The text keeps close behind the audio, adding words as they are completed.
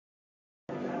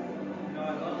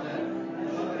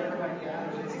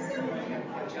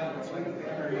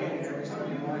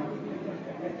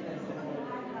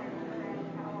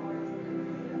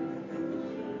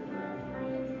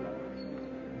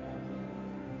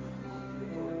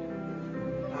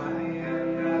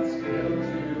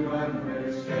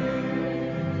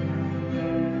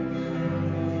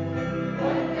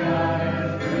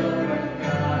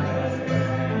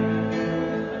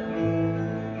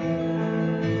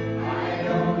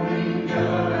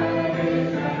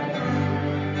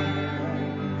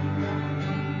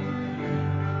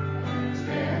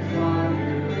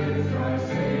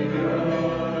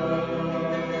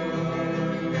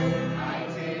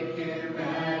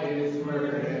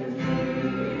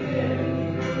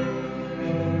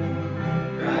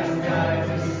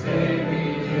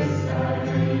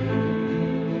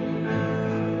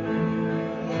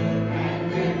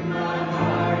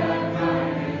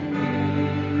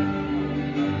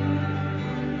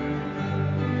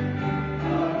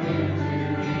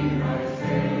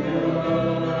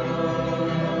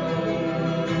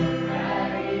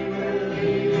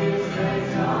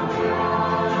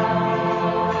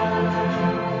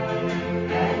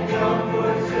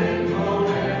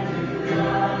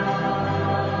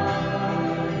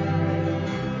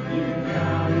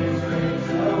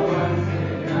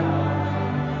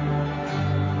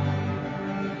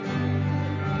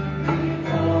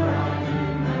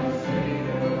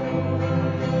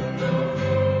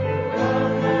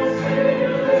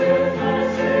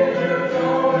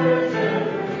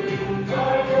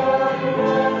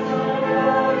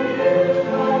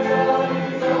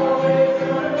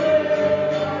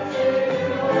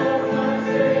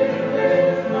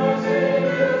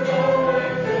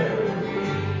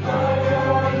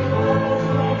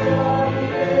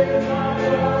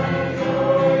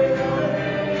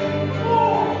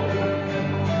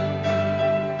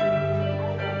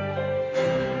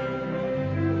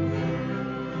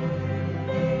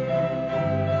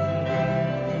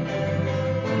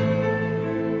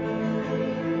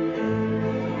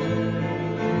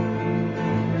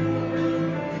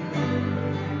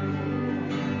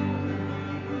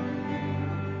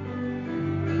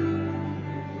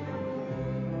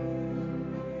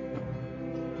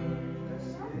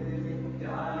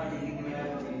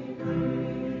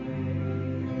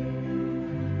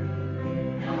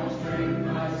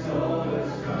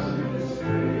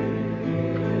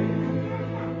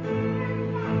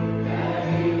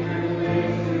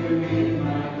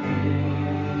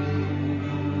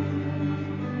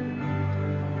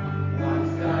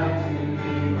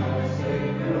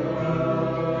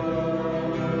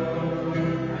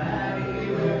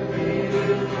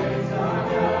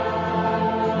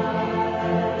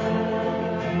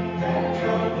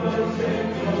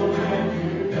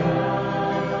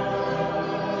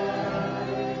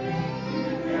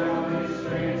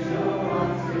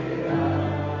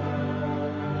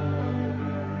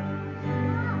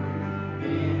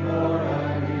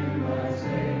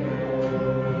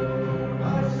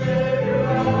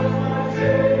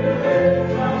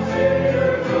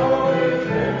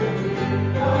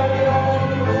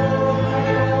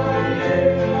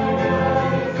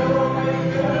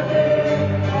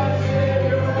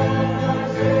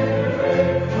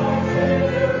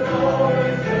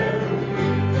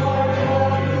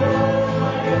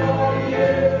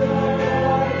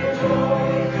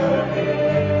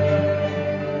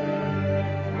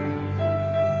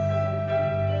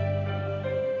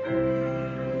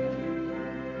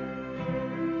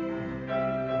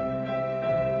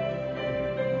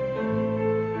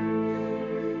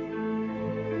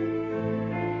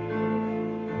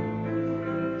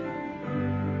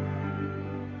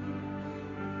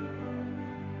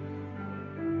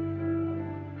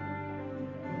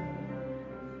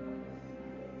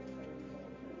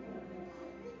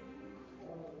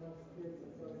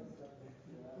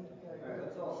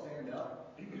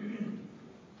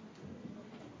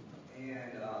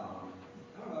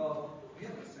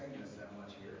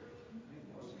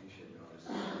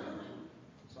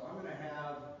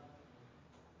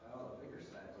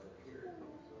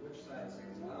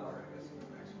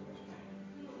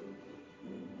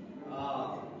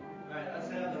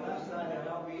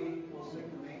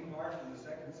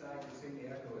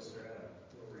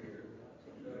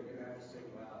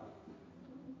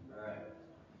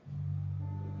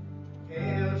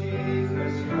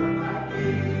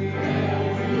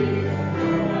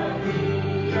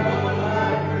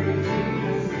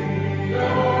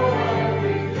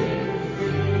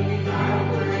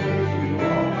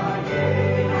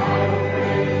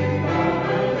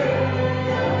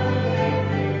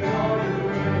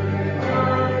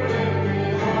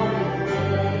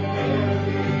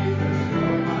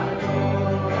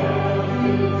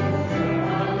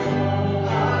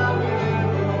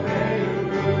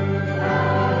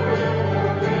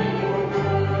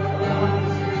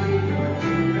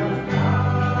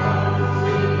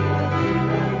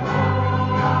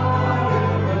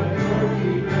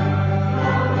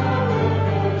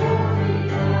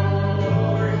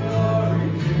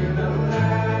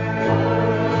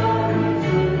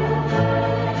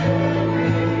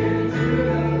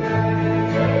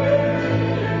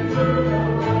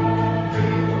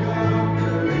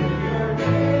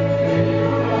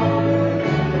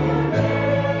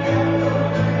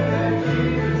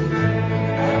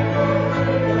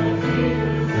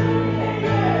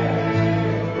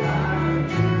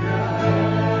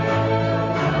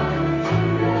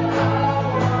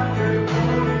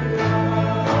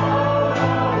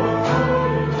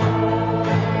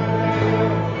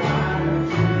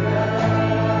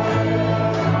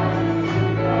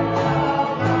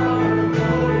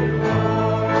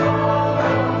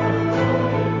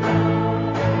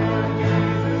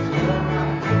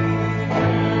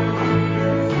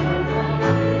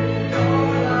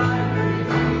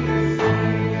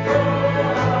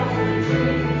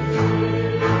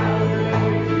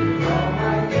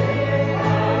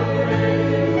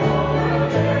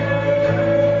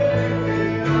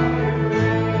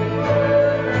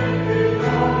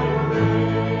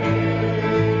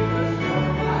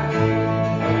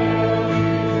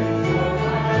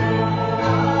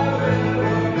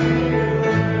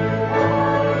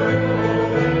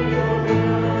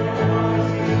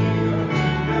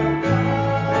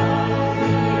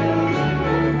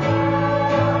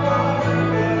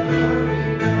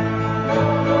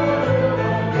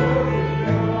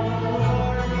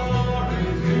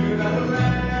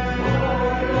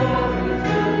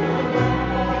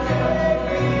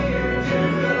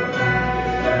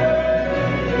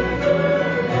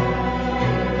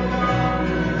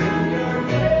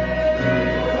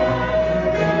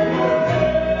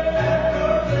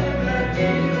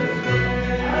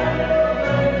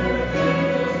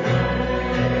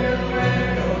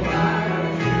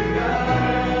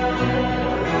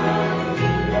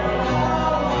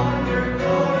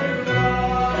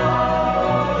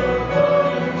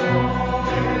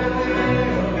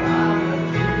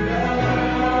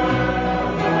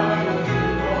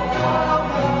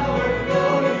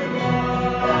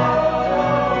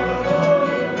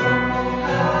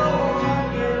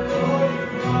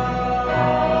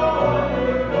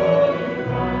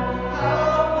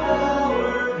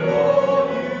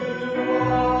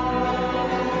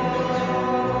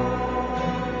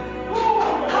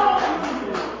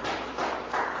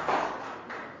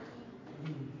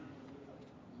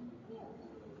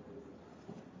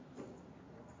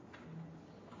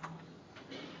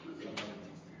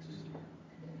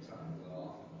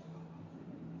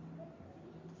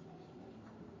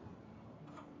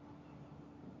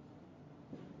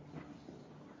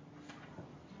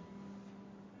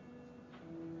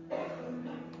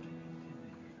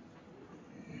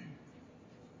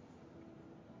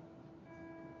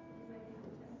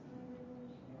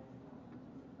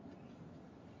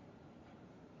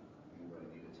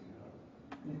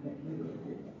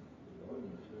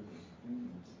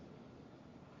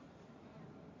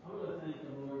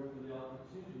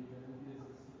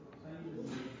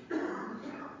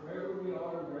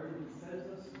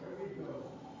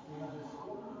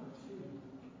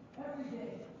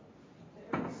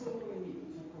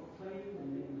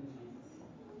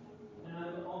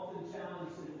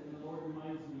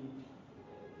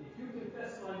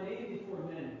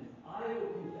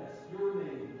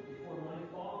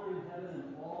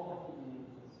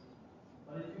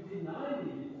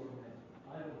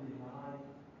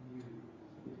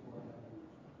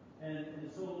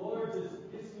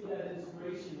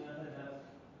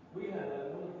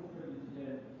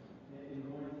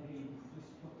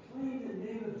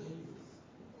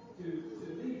to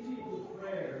lead people to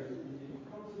prayer and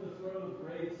come to the throne of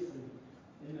grace and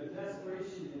in the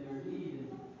desperation and their need. And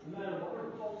no matter what our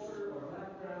culture or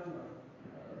background or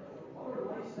what our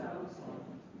lifestyle looks like,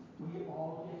 we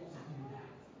all get to do that.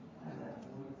 Have that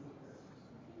wonderful Christmas.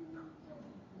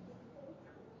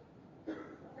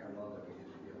 I love that we get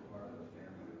to be a part of the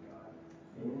family of God.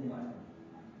 Amen.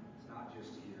 It's not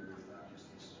just here, it's not just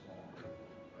this small group,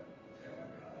 but the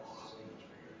family of God is so much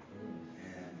bigger.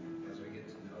 And as we get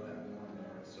to know that more and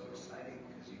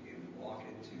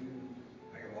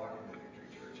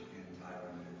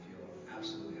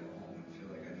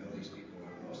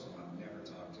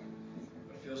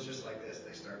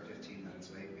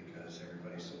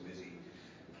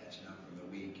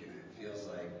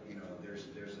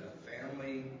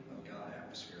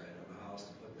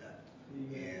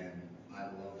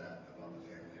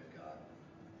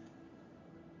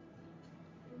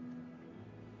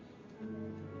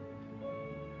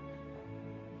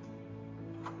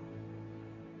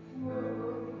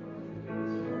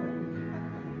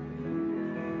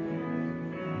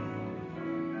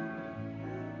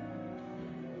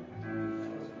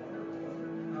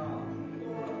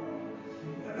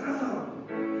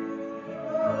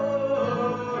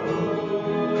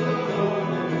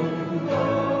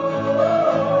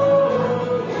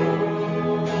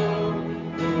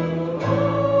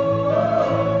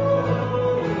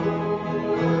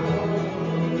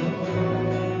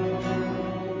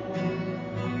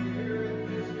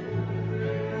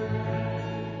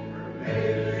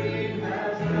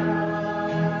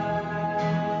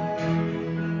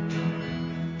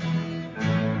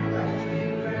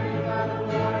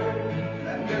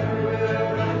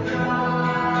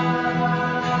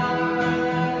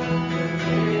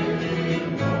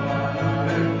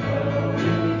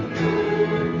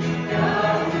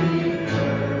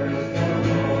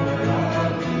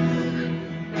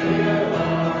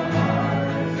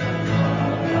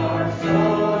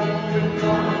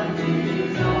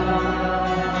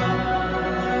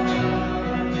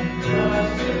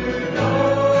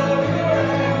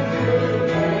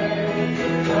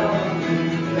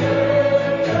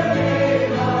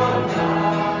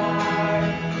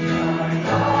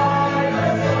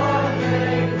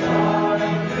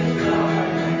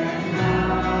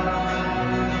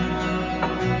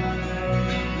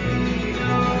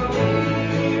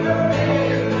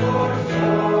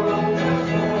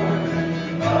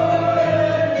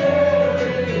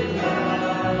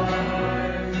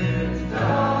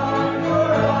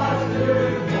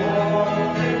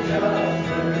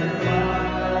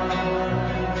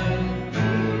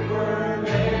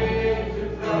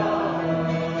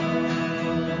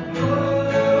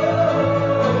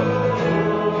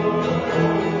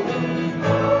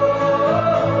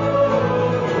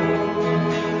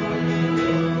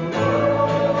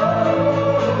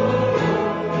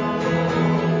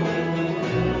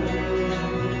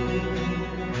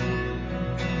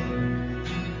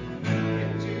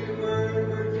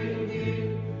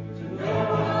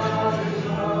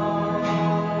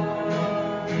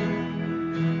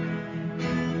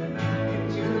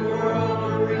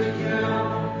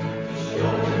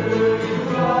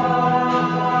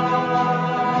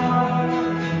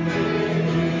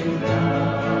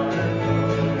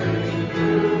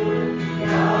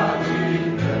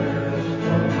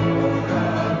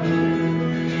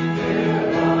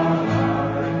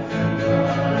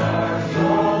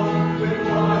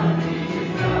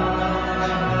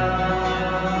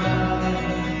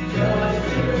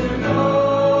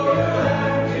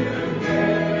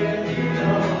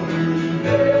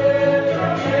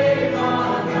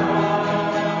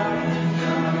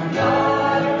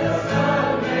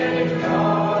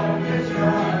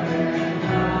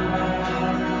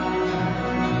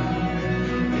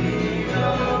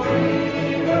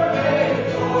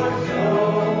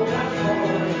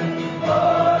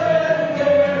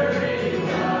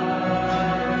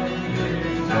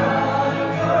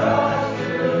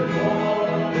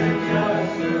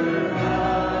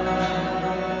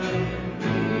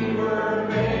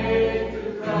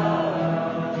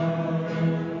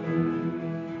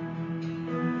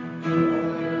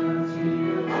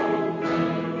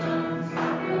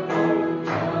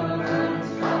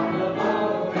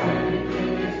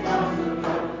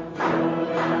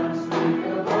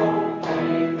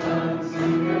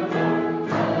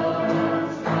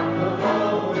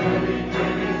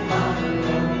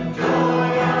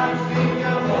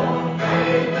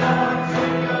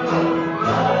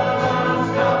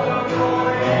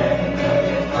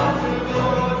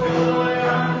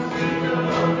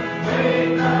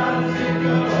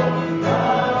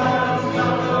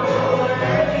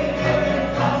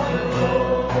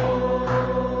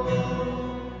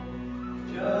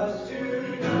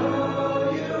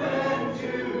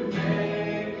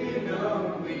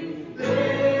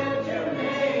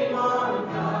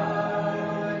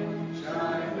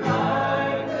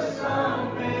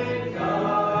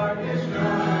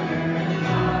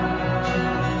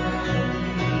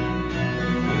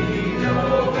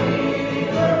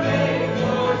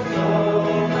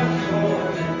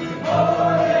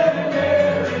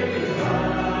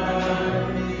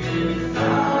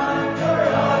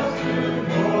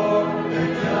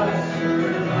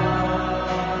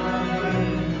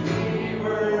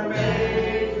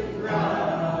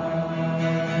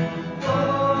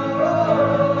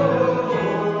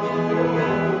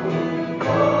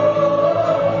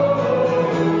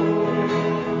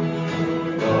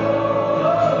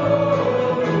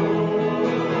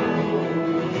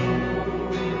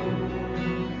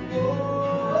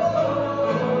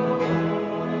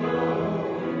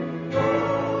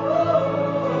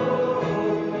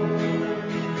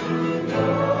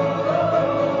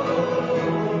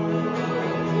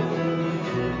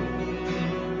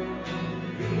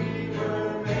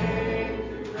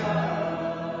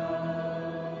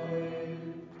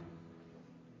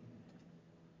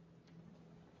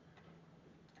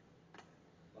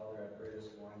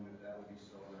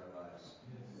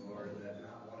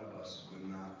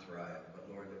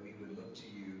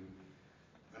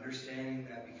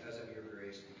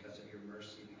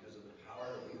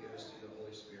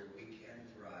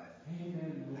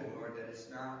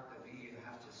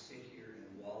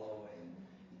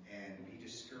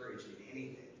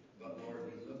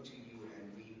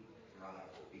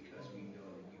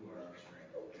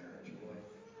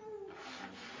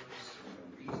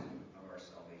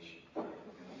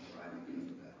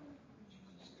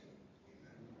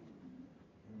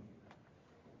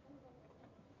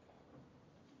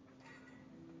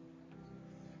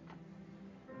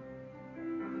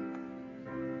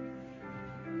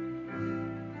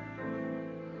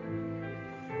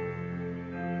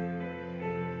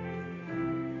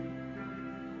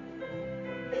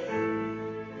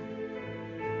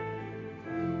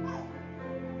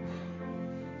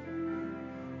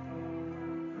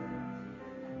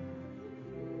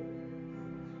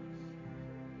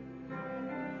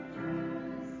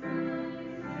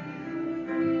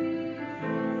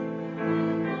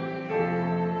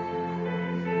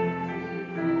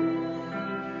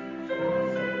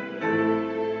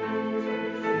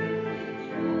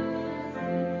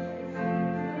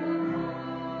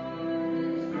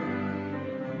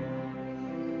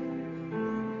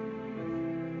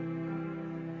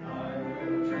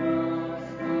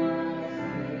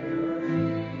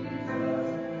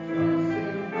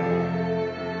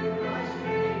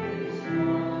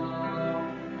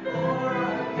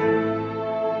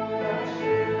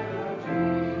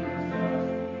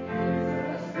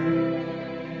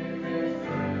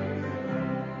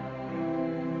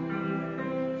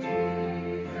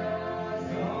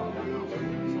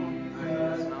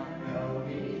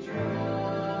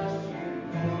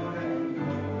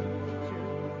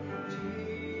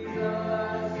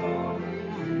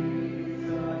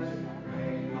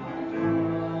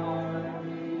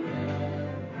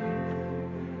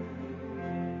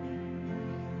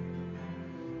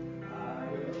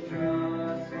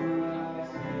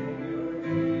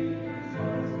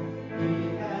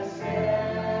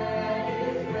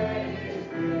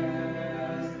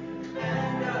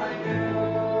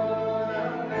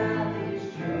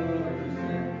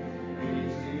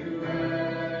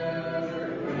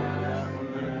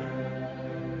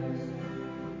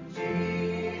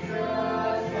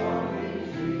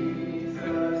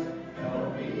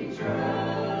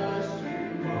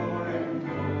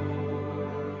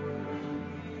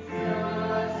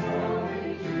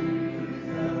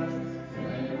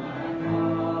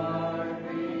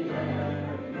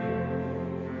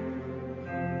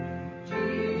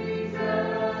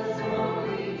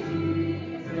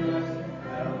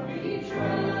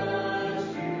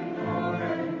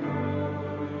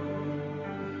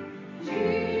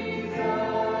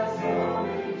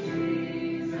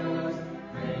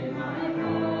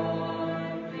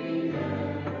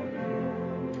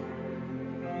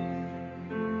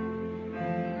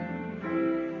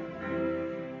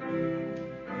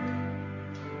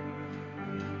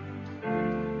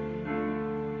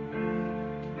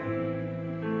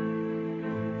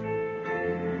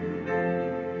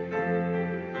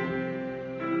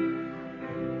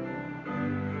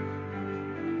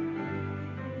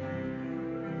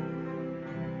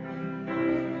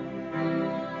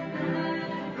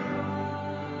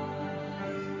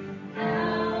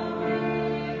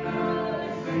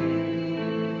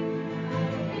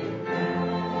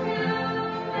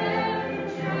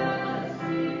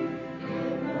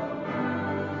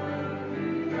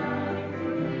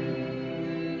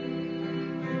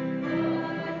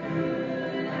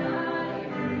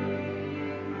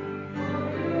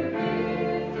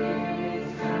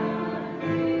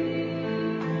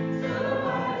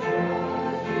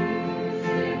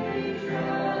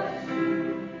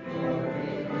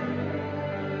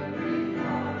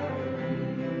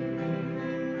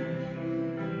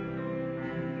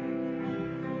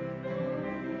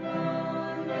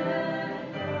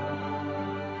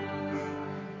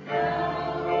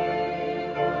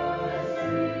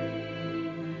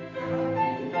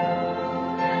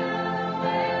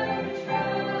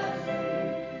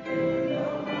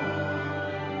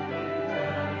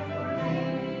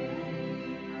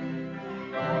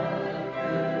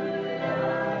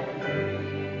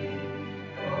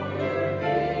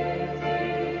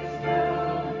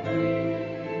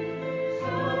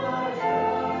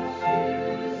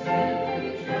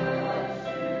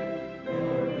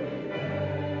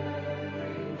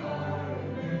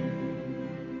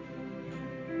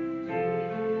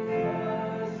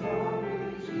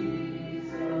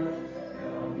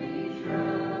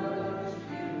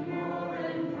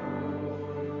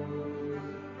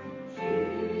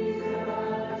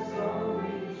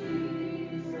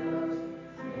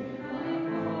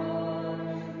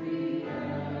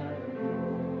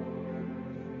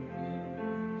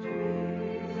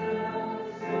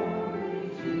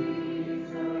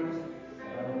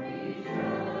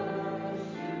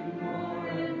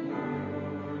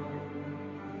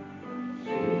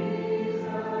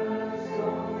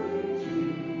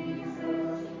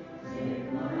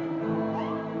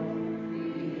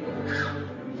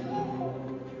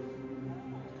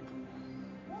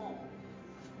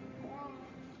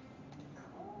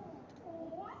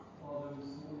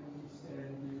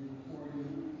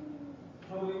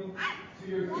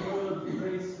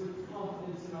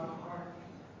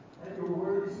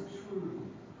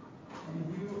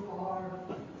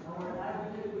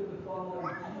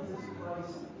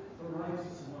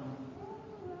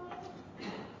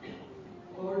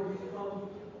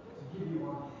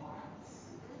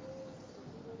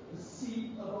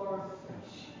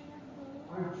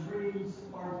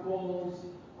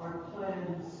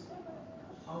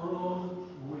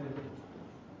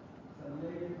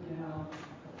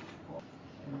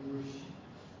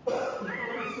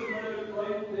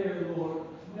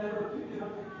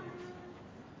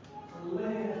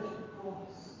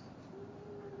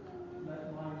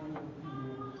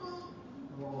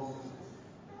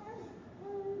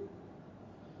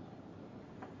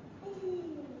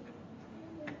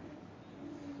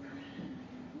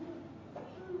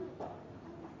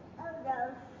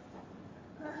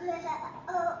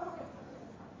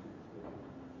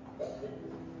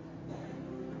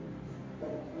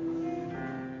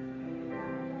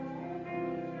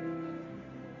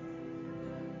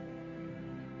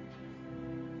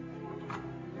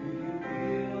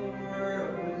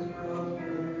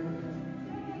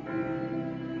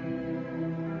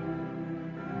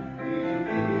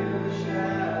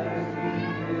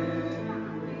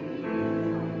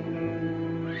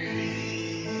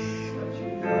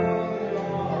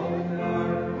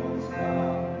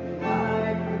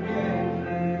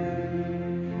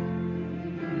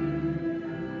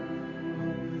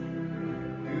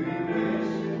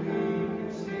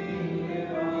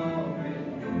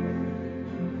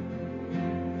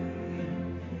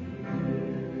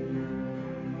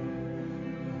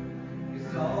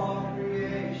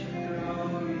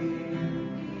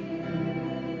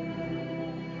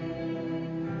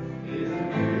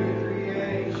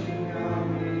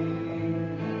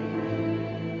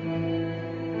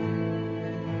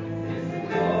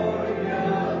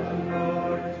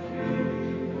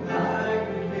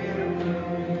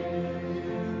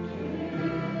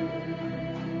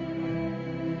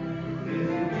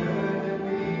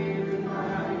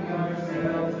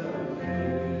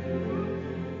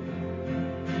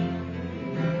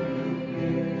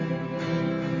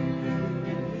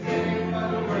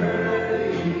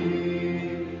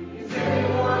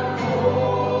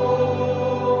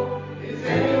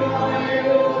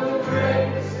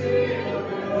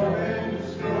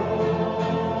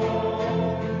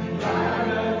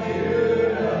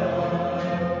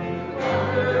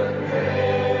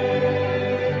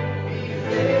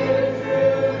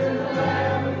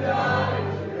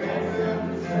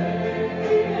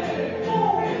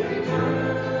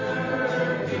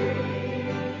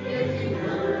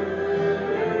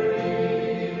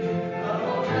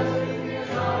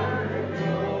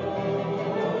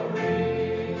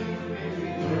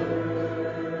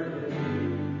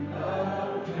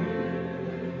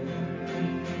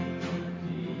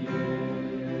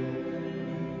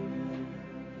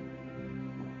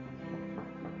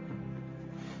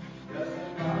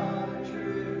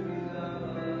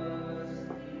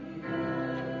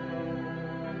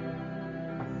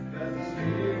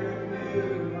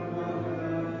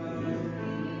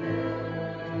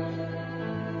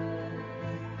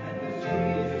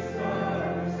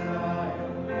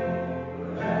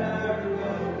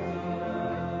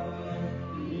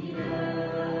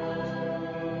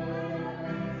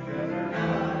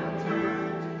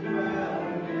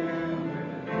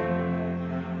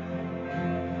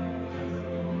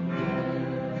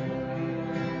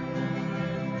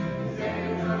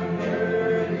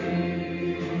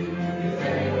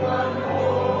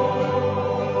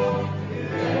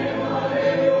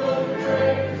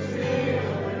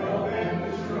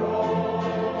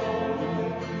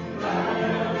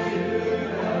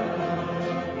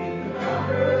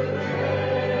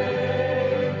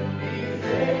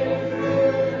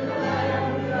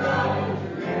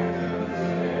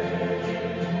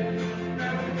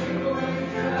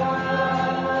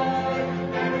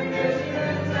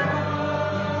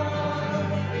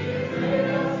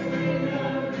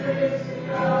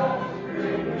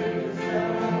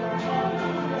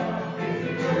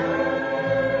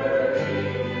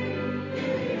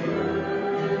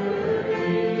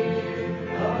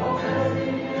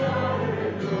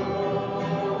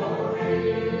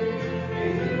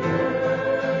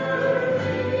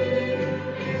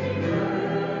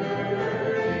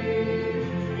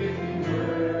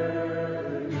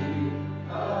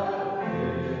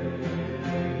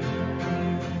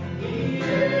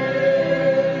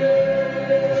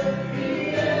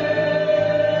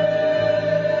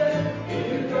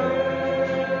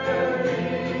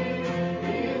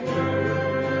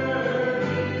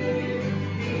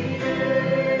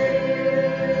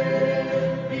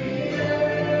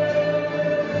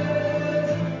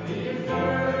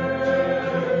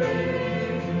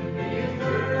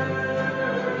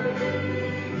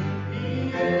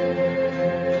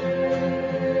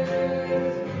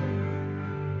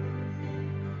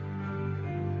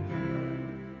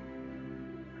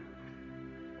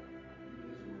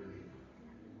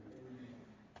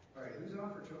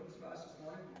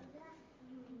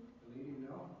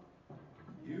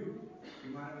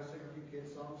mind if I sing a few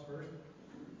kids' songs first?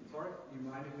 Sorry? You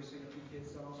mind if we sing a few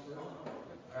kids' songs first? All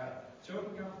right.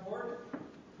 Children, come forward.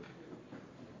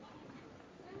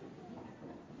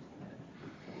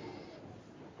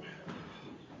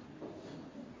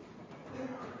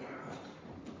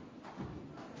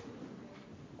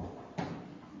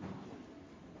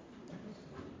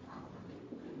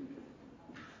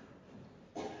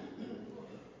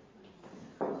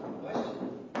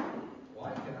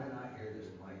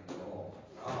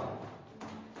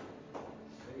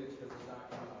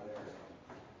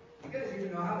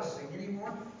 Know how to sing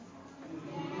anymore?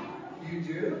 You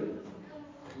do?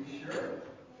 Are you sure?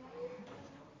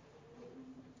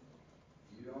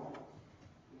 You don't?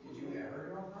 Did you ever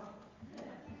grow up?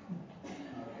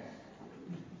 Okay.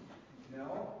 No?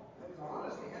 That's an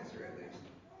honest answer at least.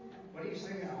 What do you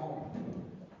sing at home?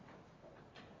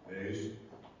 Bass.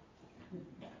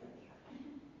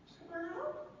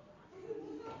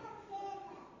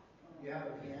 You have a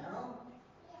piano?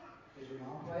 Does your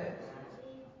mom play it?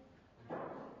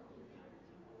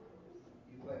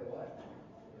 Play what?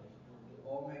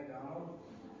 Old MacDonald?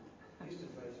 I used to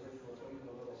play Twinkle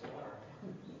Twinkle Little Star.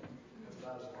 That's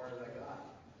about as far as I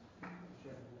got.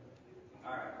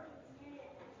 All right.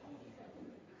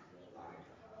 Fine.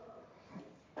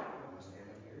 You want to stand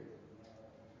up here? You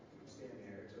can stand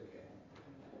there. It's okay.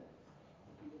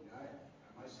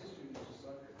 My sister used to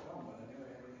suck her thumb, but I never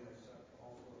had any that sucked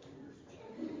all 4 fingers.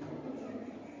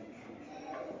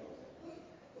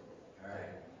 All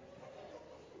right.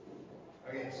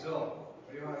 Okay, so.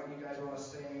 You guys want to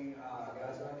sing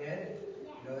God's Not Dead?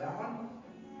 You know that one?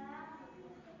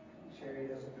 Sherry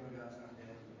doesn't know God's Not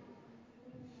Dead.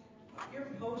 Your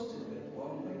post has been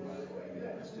lonely, by the way. You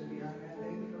haven't stood behind that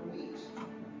thing for weeks.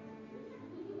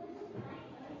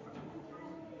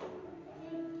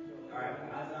 All right,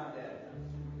 God's Not Dead.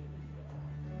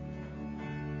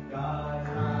 God's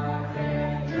not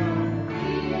dead, no,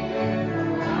 He is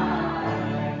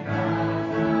alive. God's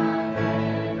not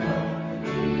dead, no,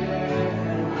 He is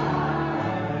alive.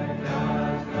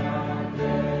 God's not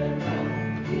dead, no,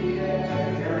 He is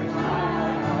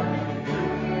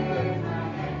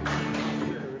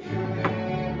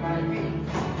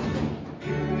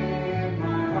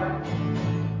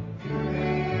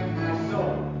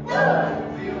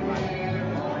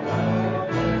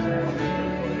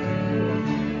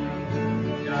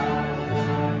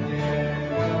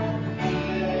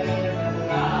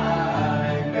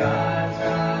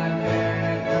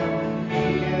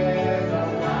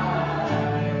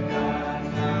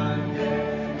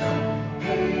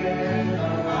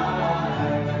alive.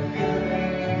 Feel it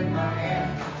in my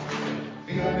hands,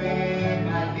 feel it in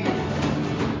my feet,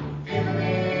 feel it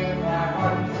in my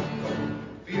heart,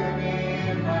 feel it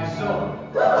in my soul,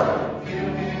 feel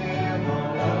it in my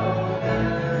life.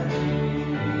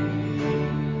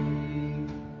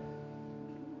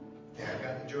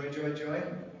 Joy, joy, joy.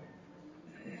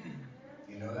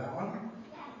 You know that one?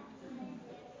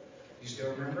 You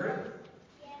still remember it?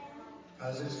 How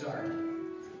does it start?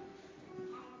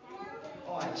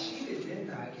 Oh, I cheated,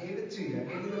 didn't I? I gave it to you. I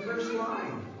gave you the first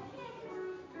line.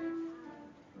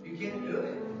 You can't do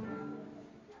it?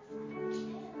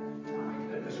 My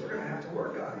goodness, we're going to have to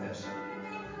work on this.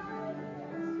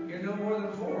 You're no more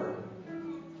than 4.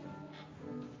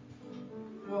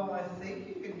 Well, I think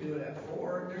you can do it at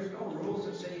 4. There's no rules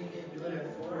that say you can't do it at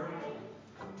 4.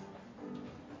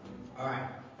 All right.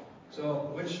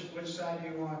 So, which side do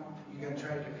you want? You going to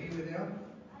try to compete with him?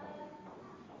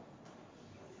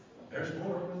 There's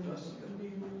more with us than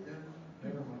me. Yeah,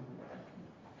 never mind.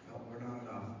 No, we're not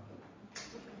enough.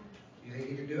 You think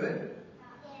you can do it?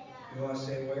 You want to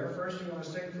say where first or you want to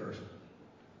sing first?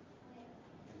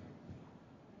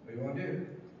 What do you want to do?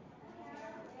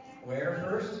 Where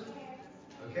first?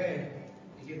 Okay.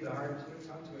 You get the hard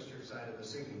tongue twister side of the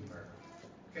singing part.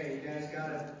 Okay, you guys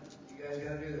gotta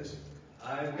do this.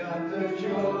 I've got the joy,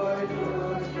 joy,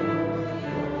 joy, joy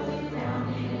down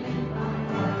in my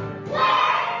heart.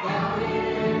 Down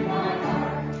in my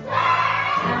heart.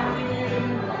 Down in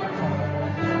my heart.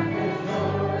 I've got the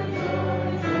joy, joy,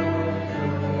 joy,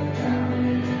 joy down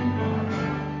in my heart.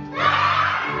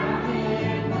 Down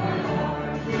in my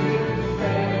heart. Feeling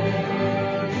steady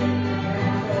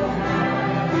and so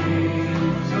happy,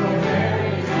 so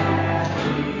very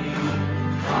happy.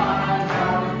 I've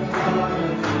got the blood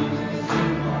of Jesus in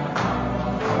my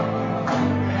heart,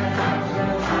 and I'm so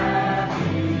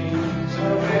happy.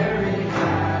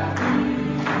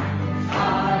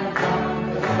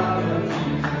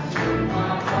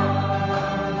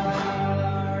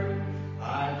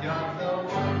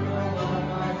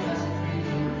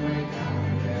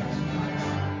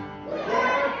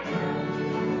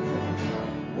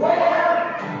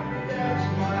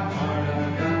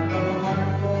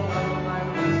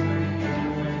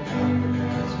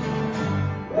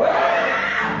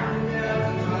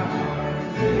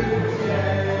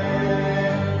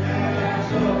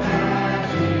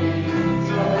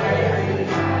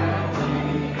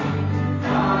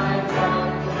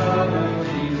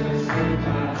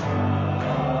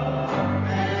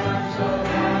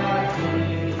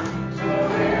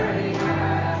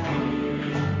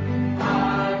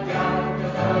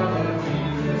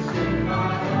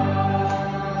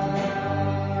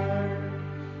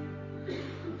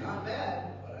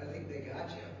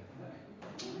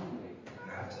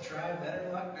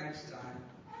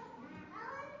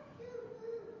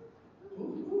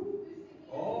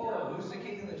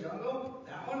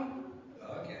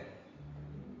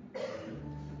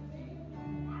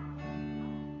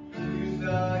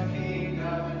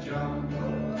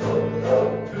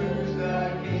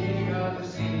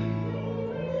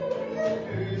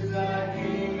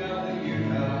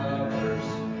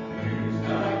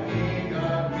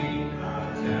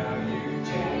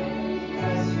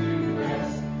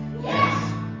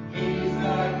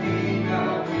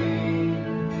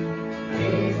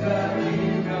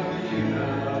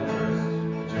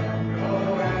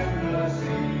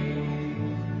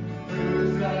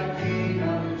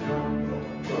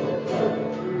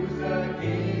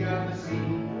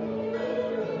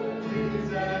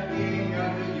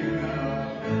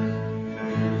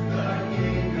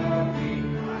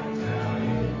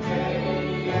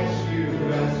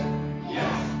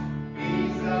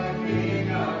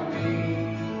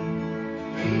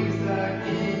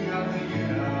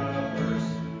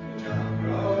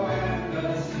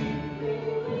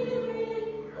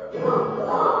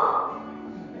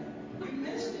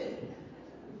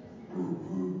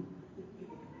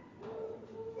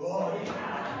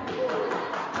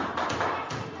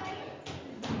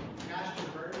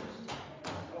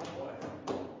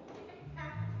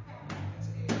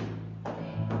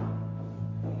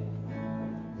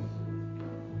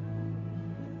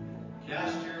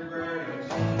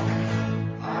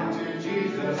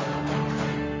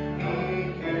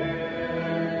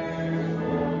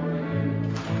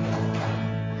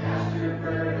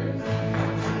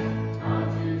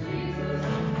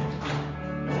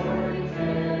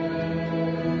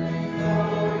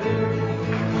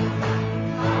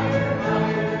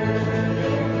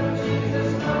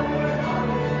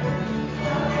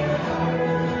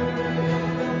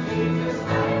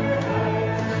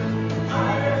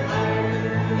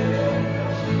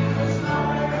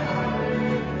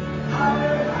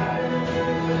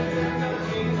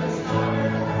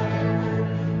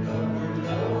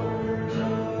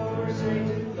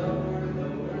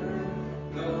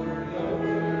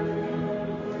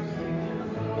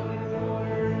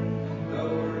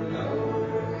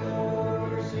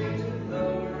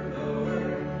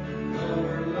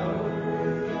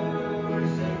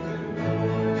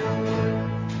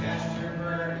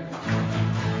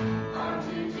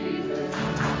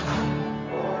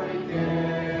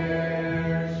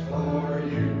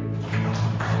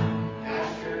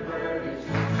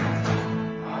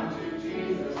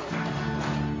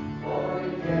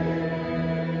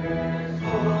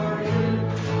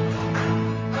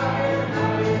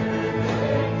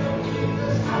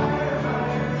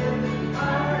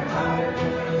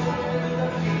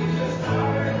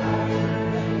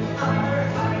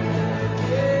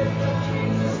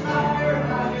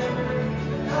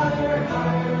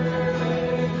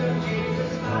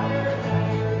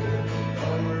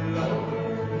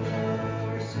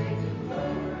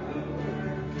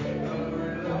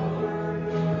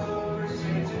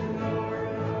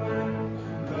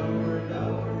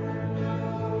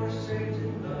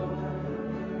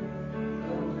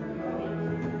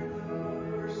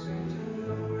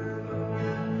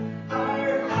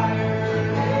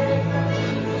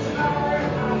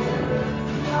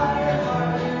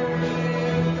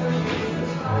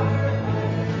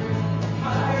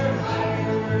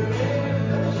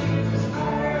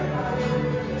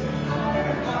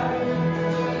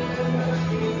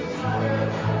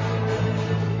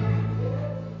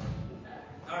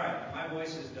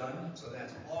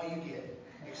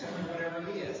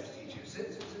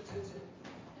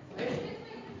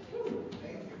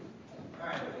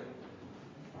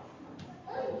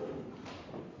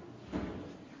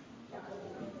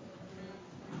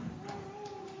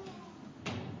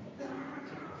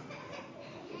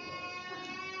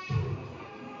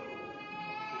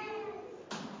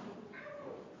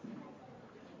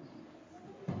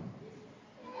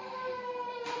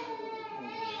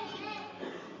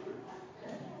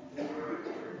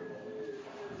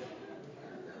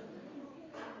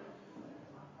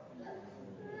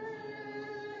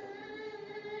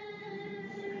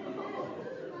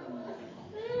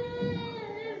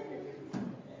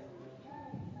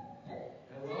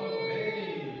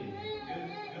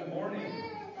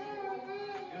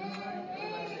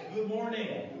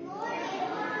 morning.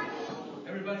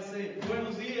 Everybody say,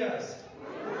 buenos dias.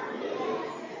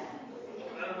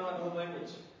 I don't know another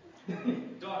language.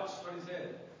 Dutch, what do you say?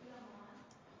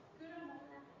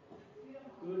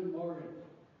 Good morning.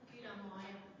 Can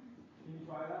you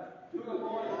try that?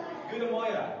 Goedemorgen.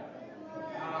 Goedemorgen.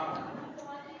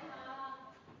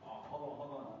 Hold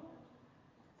on.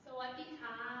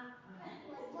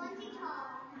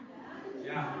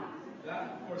 Yeah, that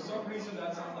for some reason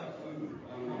that sounds like food.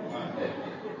 I don't know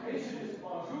why. Asian is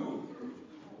bonjour.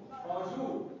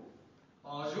 Bonjour.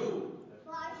 Bonjour.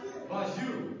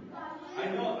 Bonjour. I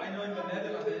know in the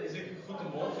Netherlands is it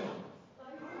goedemorgen.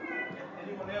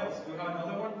 Anyone else? Do you have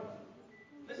another one?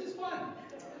 This is fun.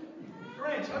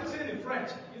 French. How do you say it in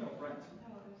French? You know French.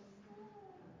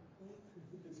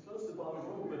 It's close to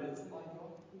bonjour, but it's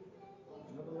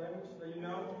Another language that you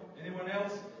know? Anyone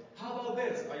else? How about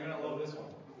this? Are you gonna love this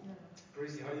one?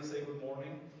 Gracie, how do you say good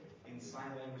morning in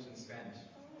sign language in Spanish?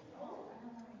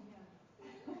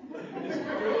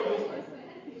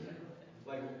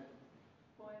 Like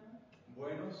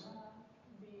buenos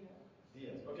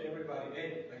dias. Okay, everybody.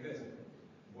 Hey, like this.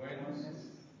 Buenos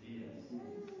dias.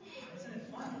 Isn't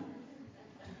it fun?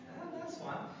 That's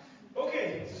fun.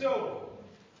 Okay, so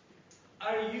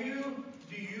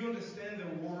do you understand the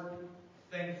word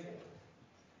thankful?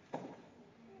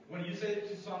 When you say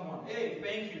to someone, hey,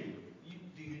 thank you,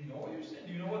 do you know what you're saying?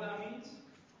 Do you know what that means?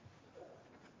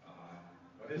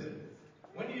 What is it?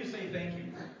 When do you say thank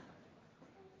you?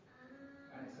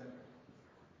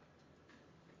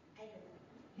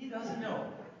 He doesn't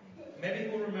know. Maybe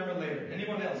he'll remember later.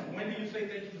 Anyone else? When do you say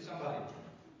thank you to somebody?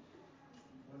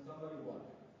 When somebody what?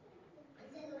 When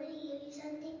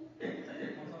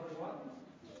somebody what?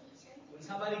 When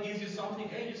somebody gives you something,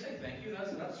 hey, you say thank you.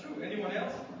 That's true. Anyone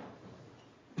else?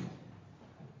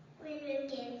 When you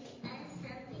give us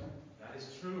something. That is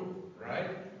true, right?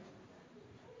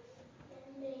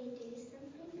 When they do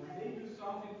something. When they do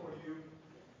something for you.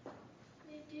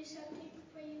 They do something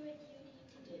for you and you need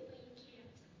to do it, but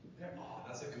you can't. Oh,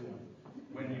 that's a good one.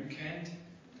 When you can't,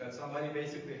 that somebody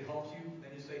basically helps you,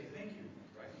 then you say thank you,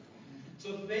 right? So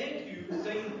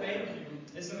saying thank you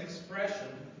is an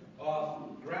expression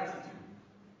of gratitude,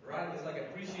 right? It's like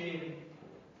appreciating.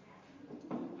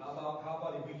 How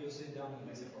about if we just sit down and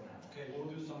listen for now? Okay, we'll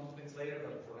do some things later,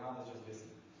 but for now, let's just listen.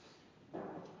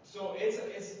 So it's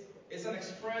an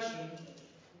expression,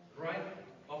 right,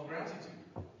 of gratitude.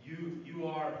 You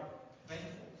are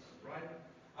thankful, right?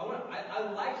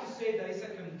 I like to say that it's a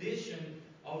condition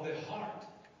of the heart.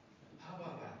 How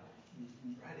about that?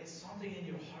 Right? It's something in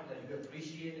your heart that you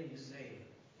appreciate and you say,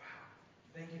 wow,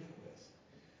 thank you for this.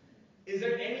 Is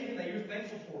there anything that you're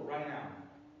thankful for right now?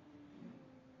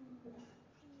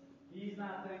 He's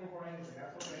not thankful for anything.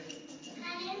 That's okay. I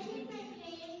didn't take my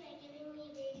parents by giving me a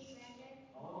baby brother.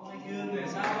 Oh my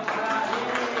goodness. How about that?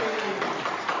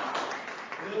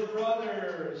 Yay! Little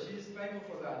brother. She's thankful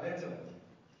for that. That's it.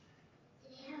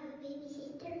 Did I have a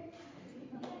babysitter?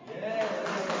 Yes,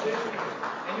 that's a difference.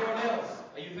 Anyone else?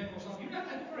 Are you thankful for something? You're not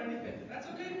thankful for anything. That's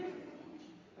okay.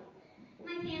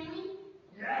 My family?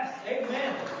 Yes.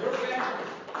 Amen. You're thankful.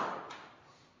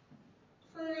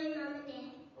 For my mom and dad.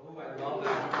 Oh, I love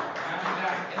that. Mom and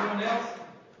dad. Anyone else?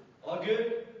 All good?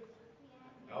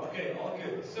 Okay, all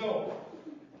good. So,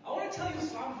 I want to tell you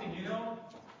something,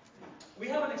 we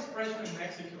have an expression in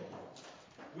Mexico.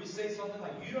 We say something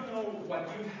like, you don't know what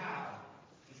you have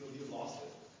until you lost it.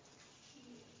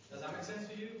 Does that make sense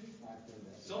to you?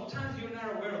 Sometimes you're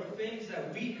not aware of things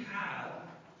that we have,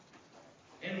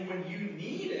 and when you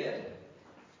need it,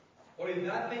 or if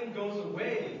that thing goes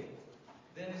away,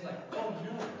 then it's like, oh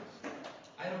no,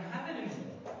 I don't have it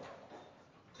anymore.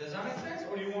 Does that make sense?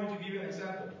 Or do you want me to give you an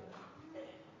example?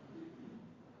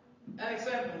 An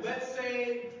example. Let's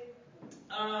say,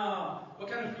 what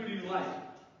kind of food do you like?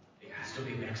 It has to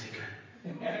be Mexican.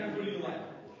 What kind of food do you like?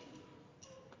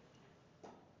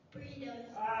 Burritos.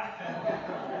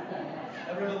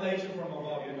 A revelation from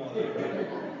above, you know that,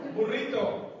 right? Burrito.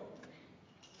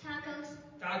 Tacos.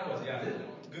 Tacos, yeah.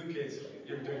 Good kids.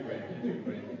 You're doing great. You're doing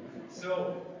great. So,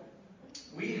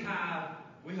 we have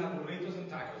burritos and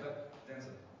tacos. That's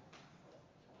it.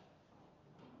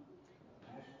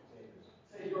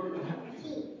 Say your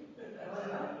Tea.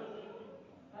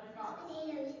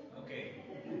 Potatoes. Okay.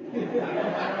 I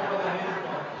don't know what that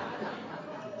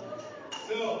is.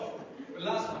 So,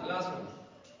 last one.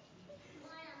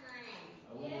 Watermelon.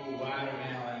 Oh,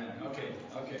 watermelon. Okay.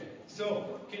 So,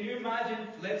 can you imagine,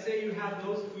 let's say you have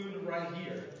those food right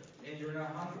here, and you're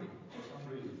not hungry for some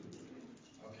reason.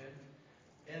 Okay?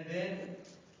 And then,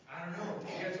 I don't know,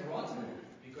 it gets rotten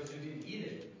because you didn't eat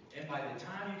it. And by the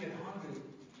time you get hungry,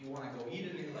 you want to go eat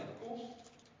it, and you're like, oh,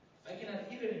 I can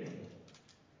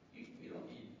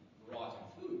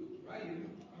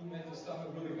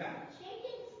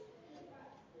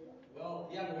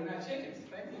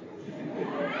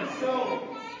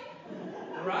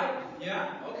Right?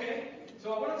 Yeah? Okay.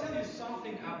 So I want to tell you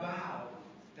something about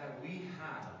that we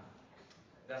have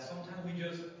that sometimes we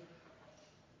just,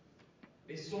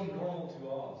 it's so normal to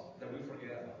us that we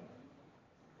forget about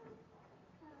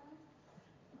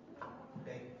it.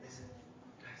 Hey, listen,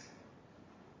 guys.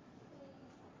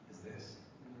 Is this?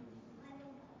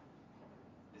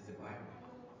 Is the Bible.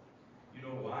 You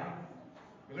know why?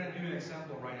 We're going to give you an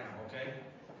example right now, okay?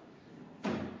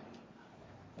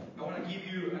 I want to give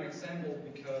you an example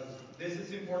because this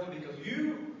is important because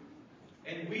you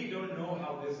and we don't know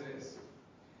how this is.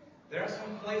 There are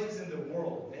some places in the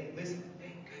world, hey, listen,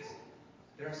 hey, guys.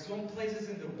 There are some places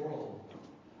in the world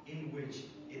in which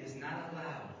it is not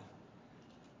allowed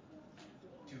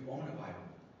to own a Bible.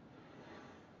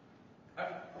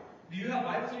 Do you have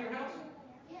Bibles in your house?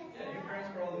 Yes. Yeah, your parents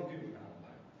probably do have a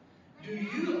Bible. Do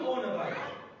you own a Bible?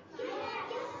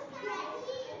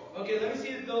 Okay, let me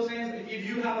see those hands. If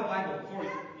you have a Bible, for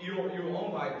your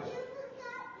own Bible.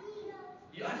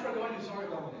 Yeah, I forgot you. Sorry,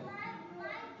 Dominic.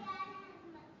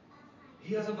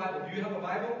 He has a Bible. Do you have a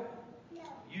Bible? No.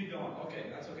 You don't. Okay,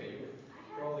 that's okay. You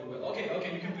probably will. Okay,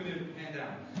 you can put your hand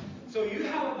down. So you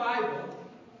have a Bible,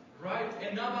 right?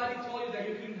 And nobody told you that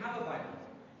you couldn't have a Bible.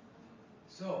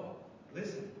 So,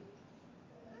 listen.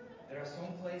 There are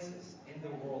some places in the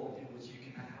world in which you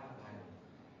cannot have a Bible.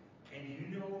 And you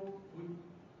know who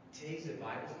takes the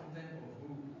Bible from them or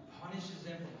who punishes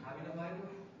them from having a Bible?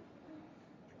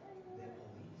 The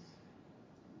police.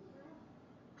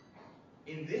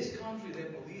 In this country, the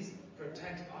police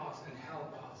protect us and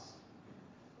help us.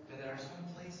 But there are some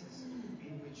places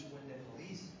in which when the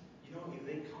police, if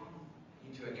they come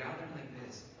into a gathering like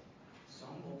this,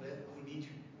 some of them we need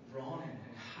to run and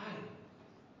hide.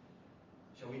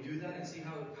 Shall we do that and see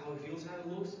how it feels, how it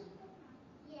looks?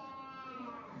 Yeah.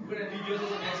 We're going to do just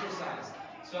an exercise.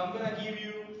 So I'm going to give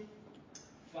you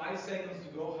 5 seconds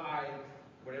to go hide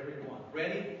whatever you want.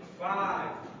 Ready? 5,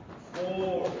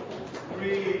 4,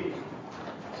 3,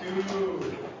 2,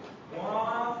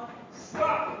 1,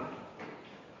 stop!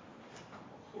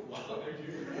 Wow, they're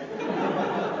here.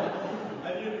 I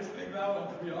didn't expect that one,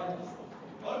 to be honest.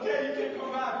 Okay, you can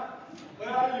come back. Where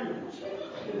are you?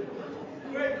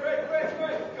 Quick.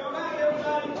 Come back,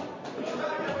 everybody.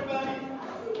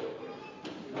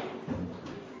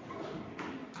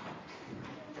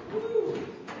 Woo.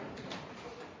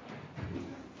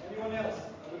 Anyone else?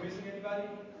 Are we missing anybody?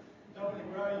 Dominic,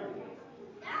 where are you?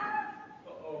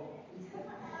 Uh-oh.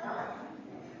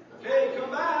 Hey,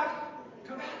 come back.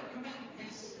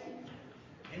 Yes.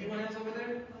 Anyone else over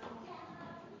there?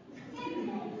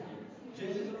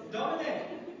 Dominic,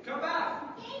 come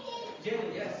back.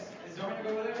 Jaden, yes. Is Dominic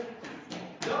over there?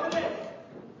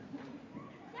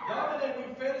 Dominic, we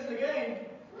finished the game.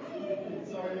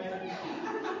 Sorry, man.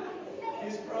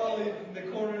 He's probably in the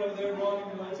corner over there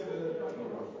running away to the...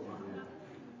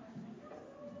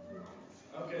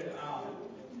 Okay,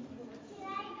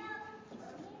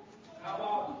 how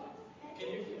about, can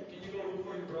you go look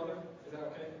for your brother? Is that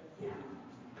okay?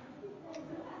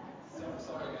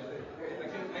 Sorry guys.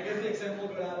 I guess the example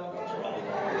got out of control.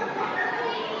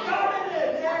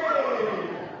 Dominic!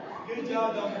 Yay! Good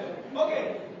job, Dominic.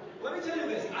 Okay, let me tell you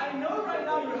this. I know right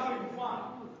now you're having fun.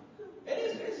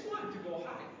 It's fun to go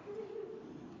hide.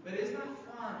 But it's not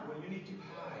fun when you need to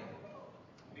hide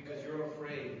because you're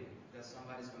afraid that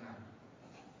somebody's going to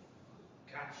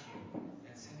catch you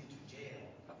and send you to jail.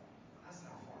 That's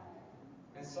not fun.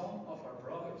 And some of our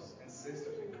brothers and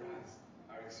sisters in Christ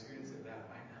are experiencing that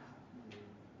right now.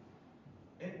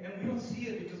 And we don't see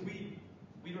it because we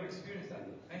don't experience that,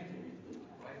 thankfully.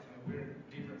 Right? We're in a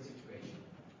different situation.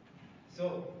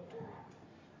 So,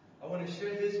 I want to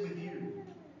share this with you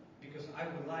because I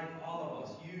would like all of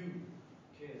us, you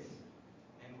kids,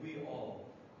 and we all,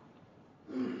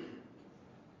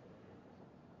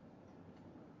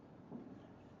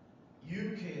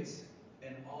 you kids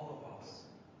and all of us,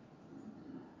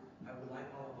 I would like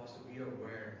all of us to be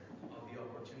aware of the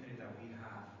opportunity that we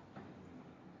have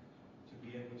to be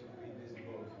able to read this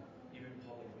book, even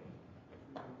publicly,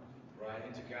 right?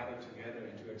 And to gather together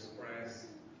and to express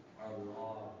our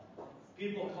love.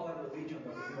 People call it religion,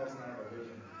 but we know it's not a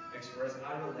religion. Express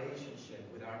our relationship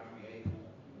with our Creator.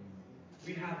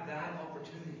 We have that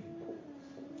opportunity.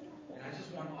 And I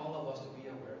just want all of us to be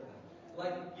aware of that.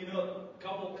 Like, a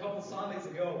couple Sundays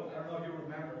ago, I don't know if you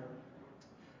remember,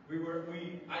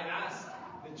 I asked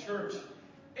the church,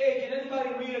 hey, can anybody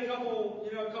read a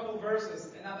couple verses?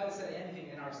 And nobody said anything.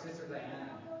 And our sister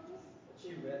Diana,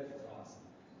 she read it for us.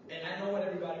 And I know what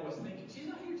everybody was thinking. She's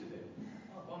not here today.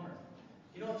 Oh, bummer.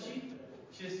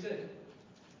 She said,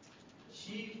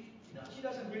 she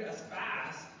doesn't read as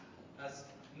fast as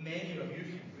many of you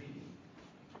can read.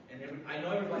 And I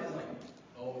know everybody's like,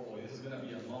 oh boy, this is going to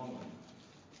be a long one.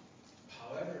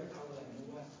 However, I was like, you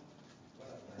know what? What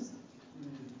a blessing.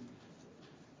 And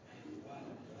what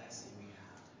a blessing we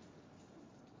have.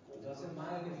 It doesn't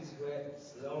matter if it's red,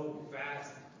 slow,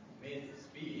 fast, mid,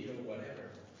 speed, or whatever.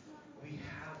 We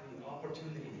have the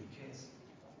opportunity, kids.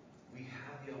 We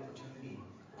have the opportunity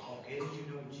of getting to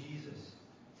know Jesus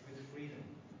with freedom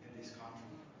in this country.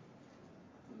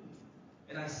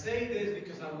 And I say this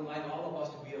because I would like all of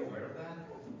us to be aware of that,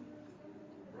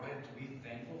 right? To be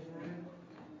thankful for it,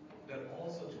 but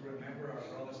also to remember our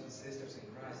brothers and sisters in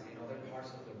Christ in other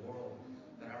parts of the world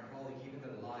that are probably giving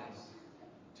their lives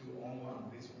to own one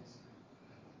of these ones.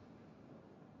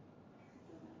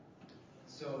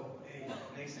 So, hey,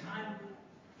 next time,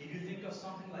 if you think of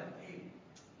something like, hey,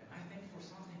 am I thankful for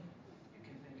something? You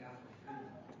can thank God for freedom.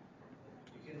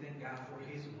 You can thank God for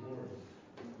His Word,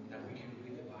 that we can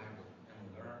read the Bible and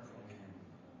learn from Him.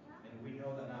 And we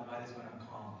know that nobody's going to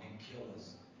come and kill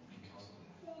us because of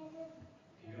that.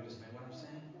 Do you understand what I'm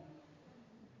saying?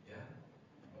 Yeah?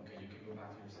 Okay, you can go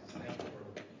back to your seats. Thank you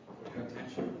for your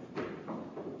attention.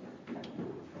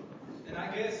 And I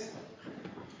guess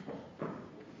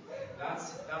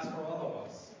that's for all of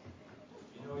us.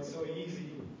 You know, it's so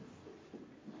easy.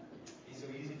 It's so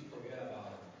easy to forget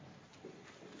about it.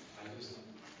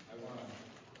 I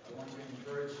want to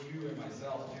encourage you and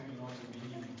myself too, you know,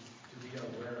 to be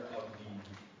aware of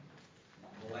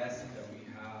the blessing that we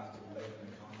have to live in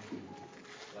a country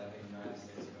like the United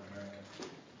States of America.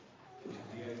 To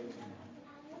be able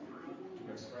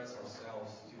to express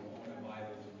ourselves, to own the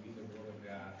Bible, to read the Word of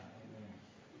God.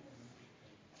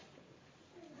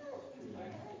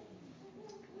 Amen.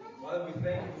 Father, we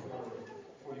thank you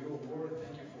for your Word.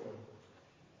 Thank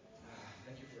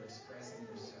you for expressing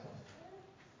yourself.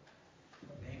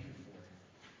 Thank you for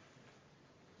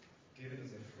giving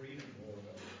us the freedom, Lord,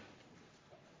 of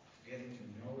getting to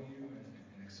know you and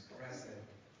express it.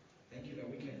 Thank you that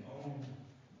we can own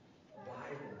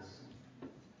Bibles,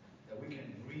 that we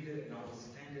can read it and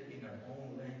understand it in our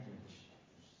own language.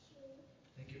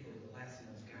 Thank you for blessing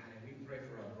us, God, and we pray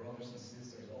for our brothers and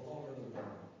sisters all over the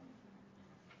world,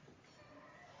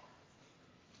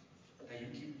 that you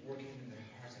keep working in their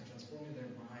hearts and transforming their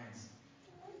minds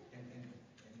and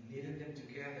knitting them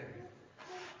together,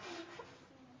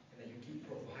 and that you keep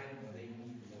providing what they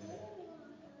need, Lord.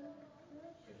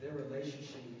 That their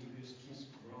relationship with you just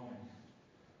keeps growing,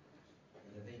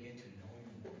 and that they get to know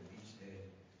you, Lord, each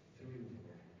day through your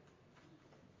word.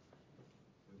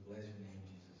 We bless your name,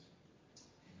 Jesus.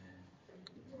 Amen.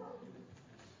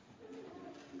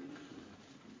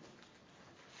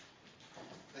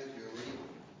 Thank you, Lee.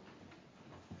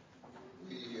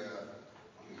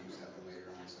 I'm going to use that one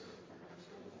later on, so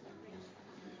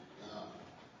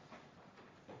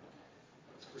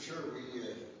for sure we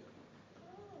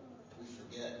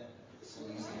forget so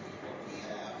easily what we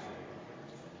have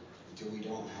until we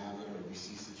don't have it, or we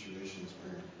see situations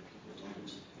where people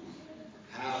don't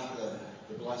have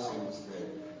the blessings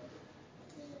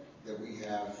that we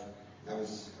have. I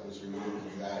was reminded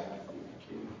of that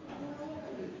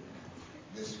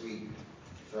this week,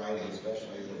 Friday,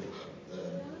 especially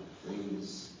the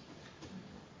things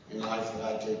in life that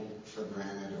I take for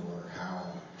granted, or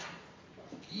how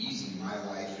easy my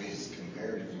life is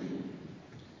comparatively.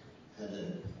 Had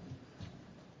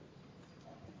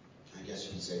I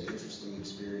guess you'd say, interesting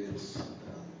experience.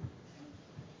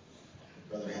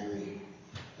 Brother Henry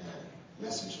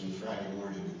messaged me Friday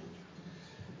morning.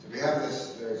 So we have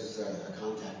this, there's a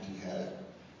contact he had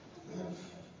of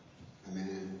a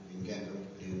man in Denver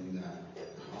in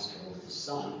the hospital with his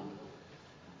son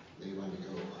that he wanted to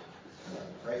go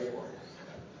pray for.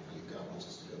 I believe God wants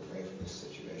us to go pray for this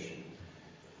situation.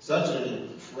 Such an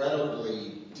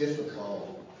incredibly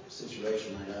difficult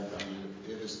situation.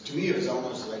 It was, to me, it was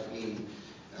almost like being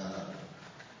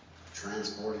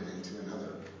transported into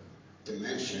another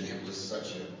dimension. It was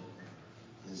such a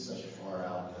far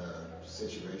out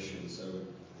situation, so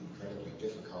incredibly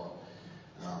difficult.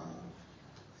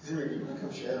 Henry, would you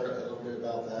come share a little bit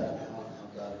about that, and how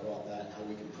God brought that, how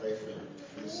we can pray for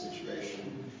this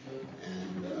situation,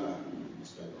 and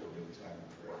spend a little bit of time in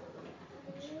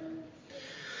prayer.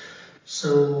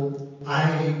 So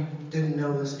I didn't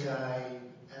know this guy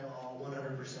at all,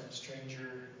 100%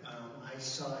 stranger. I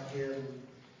saw him,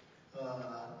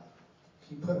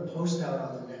 he put a post out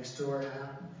on the Nextdoor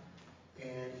app,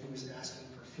 and he was asking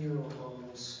for funeral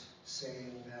homes,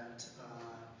 saying that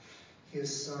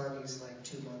his son, he's like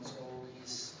 2 months old,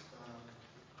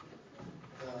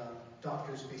 the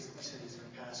doctors basically said he's going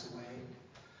to pass away.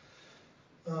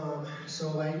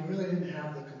 So I really didn't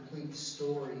have the complete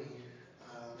story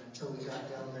until we got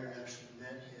down there and actually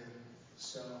met him.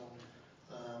 So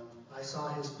I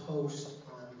saw his post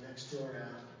on the Nextdoor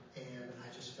app, and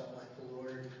I just felt like the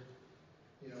Lord,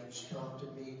 just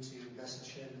prompted me to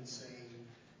message him and say,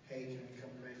 hey, can you come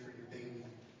pray for your baby?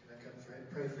 Can I come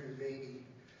pray for your baby?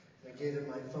 And I gave him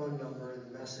my phone number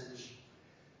and the message.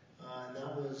 And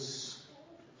that was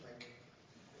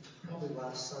probably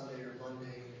last Sunday or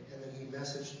Monday. And then he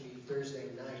messaged me Thursday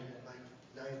night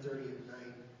at 9:30 at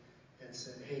night and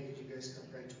said, hey, could you guys come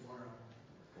pray tomorrow?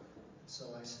 So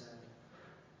I said,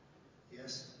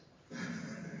 yes.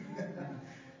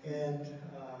 And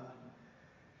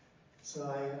so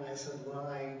I said, Lord,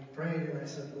 I prayed and I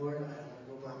said, Lord, I don't want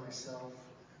to go by myself.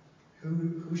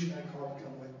 Who should I call to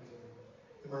come with me?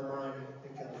 In my mind, I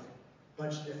think of a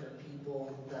bunch of different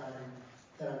people that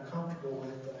I'm comfortable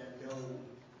with, that I know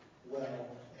well.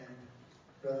 And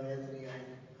Brother Anthony,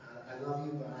 I love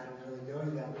you, but I don't really know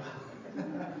you that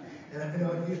well. And I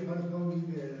know you don't know me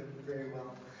very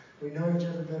well. We know each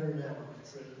other better now.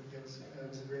 It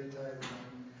was a great time.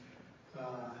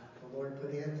 The Lord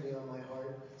put Anthony on my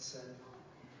heart and said,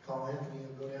 call Anthony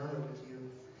and go down there with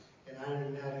you. And I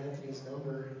didn't have Anthony's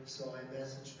number, so I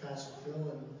messaged Pastor Phil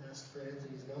and asked for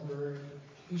Anthony's number.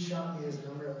 He shot me his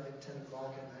number at like 10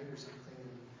 o'clock at night or something.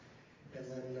 And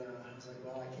then I was like,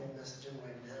 well, I can't message him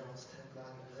right now. It's 10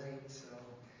 o'clock at night. So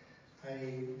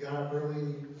I got up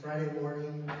early Friday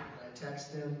morning. I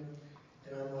texted him.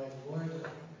 And I'm like, Lord,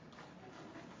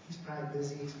 he's probably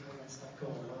busy. He's probably got stuff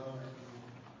going on.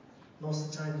 Most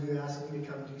of the time you ask me to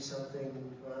come do something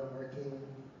when I'm working,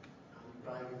 I'm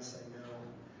probably going to say no.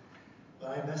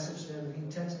 But I messaged him, and he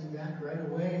texted me back right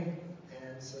away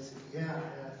and says, yeah.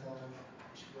 And I thought,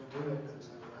 I should go do it. And I was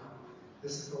like, wow,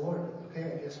 this is the Lord. Okay,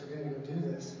 I guess we're going to go do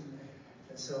this.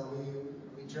 And so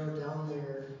we drove down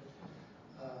there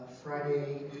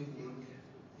Friday evening,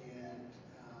 and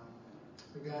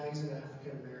the guy, he's an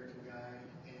African-American guy,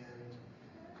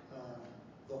 and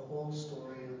the whole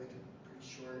story, I'll make it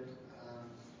pretty short.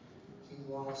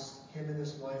 Him and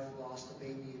his wife lost a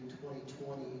baby in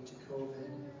 2020 to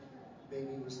COVID. The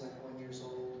baby was like 1 year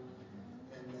old,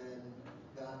 and then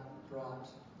that brought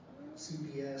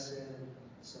CPS in and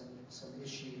some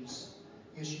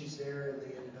issues there, and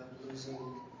they ended up losing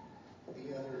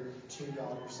the other 2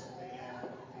 daughters that they had.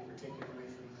 They were taken away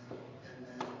from them, and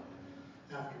then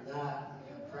after that,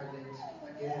 they got pregnant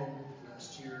again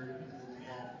last year, and then they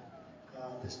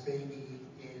had this baby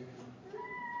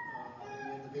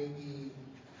the baby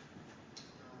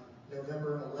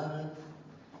November 11th,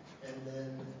 and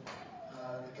then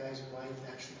the guy's wife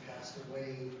actually passed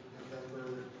away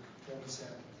November 27th.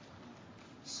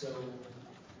 So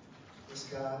this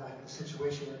guy, the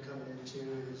situation we're coming into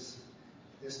is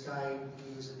this guy,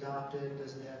 he was adopted,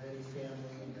 doesn't have any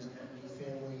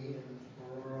family in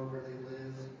Aurora where they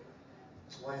live.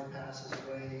 His wife passes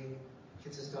away,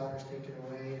 gets his daughters taken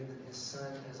away, and then his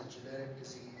son has a genetic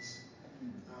disease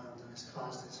that has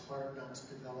caused his heart not to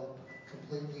develop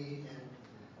completely, and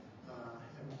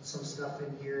some stuff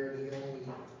in here, and he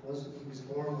was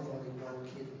born with only one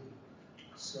kidney.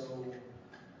 So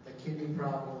the kidney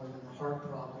problem and the heart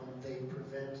problem, they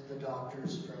prevent the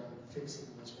doctors from fixing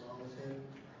what's wrong with him.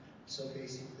 So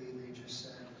basically they just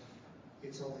said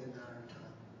it's only a matter of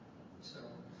time. So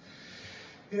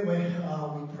anyway,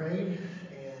 we prayed,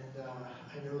 and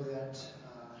I know that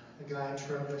the guy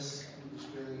Travis, he was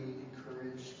really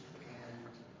encouraged,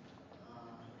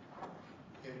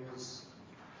 and it was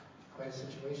quite a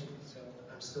situation. So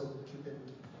I'm still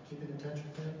keeping in touch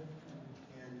with him,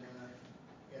 and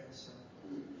so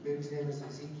baby's name is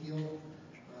Ezekiel.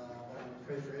 I want to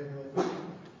pray for him real quick.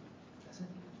 That's it.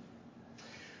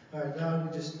 All right, God,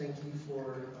 we just thank you for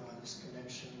this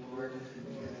connection, Lord, and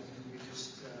we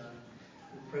just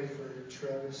we pray for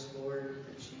Travis, Lord,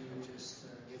 that you would just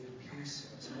give him peace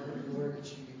in his heart, Lord, that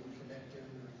you would connect him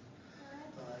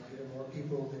with even more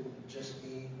people than just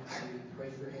me to pray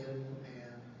for him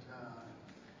and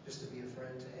just to be a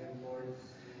friend to him, Lord.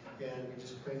 And we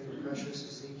just pray for precious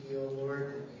Ezekiel,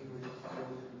 Lord, that you would heal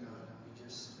him, God. And we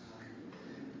just,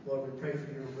 Lord, we pray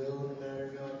for your will in the matter,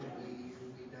 God, that we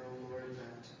know, Lord,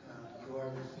 that you are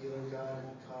the healer, God, and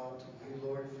we call to you,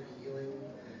 Lord, for healing.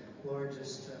 Lord,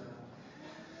 just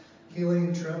healing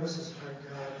in Travis's heart,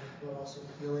 God, but also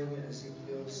healing in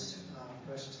Ezekiel's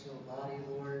precious little body,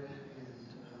 Lord, and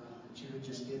that you would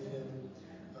just give him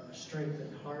strength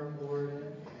and heart, Lord,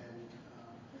 and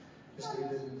just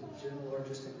even, Lord,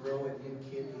 just to grow a new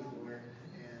kidney, Lord,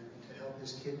 and to help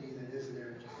this kidney that is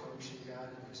there to function, God,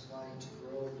 and his body to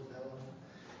grow and develop.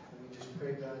 And we just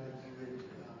pray, God, that you would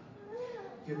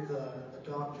give the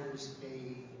doctors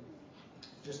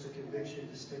just a conviction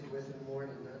to stick with him, Lord,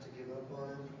 and not to give up on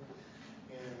him.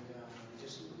 And we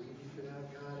just believe you for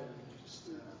that, God, and just,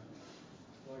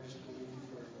 Lord, I just believe you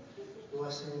for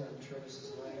blessing on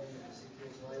Travis's life and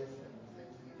Ezekiel's life, and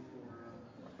thank you for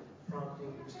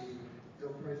prompting to go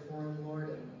pray for him,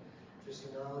 Lord, and just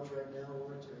acknowledge right now,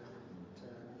 Lord, to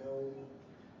know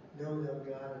them,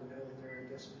 God, and know that they're in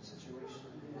a desperate situation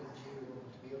and they need you, Lord,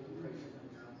 to be able to pray for them,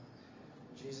 God.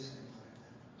 In Jesus' name,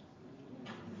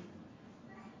 amen.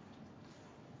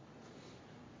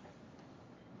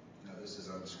 Now, this is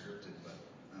unscripted, but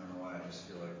I don't know why. I just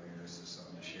feel like maybe this is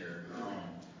something to share.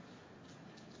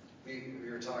 We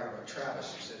were talking about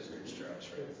Travis. You said his name's Travis,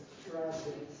 right? Travis.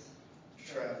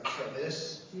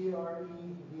 Travis?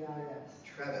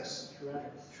 Trevis.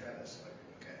 Travis.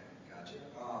 Okay, gotcha.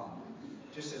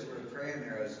 Just as we were praying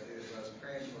there, as I was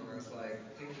praying for him, I was like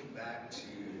thinking back to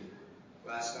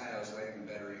last night. I was laying in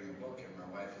bed reading a book, and my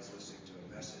wife was listening to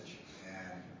a message,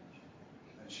 and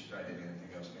she probably didn't even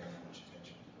think I was paying that much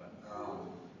attention. But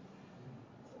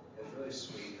it was really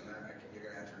sweet, and you're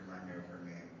going to have to remind me of her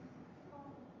name.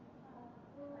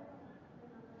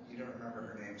 You don't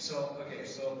remember her name. So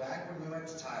back when we went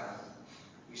to Thailand,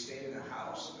 we stayed in a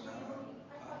house. And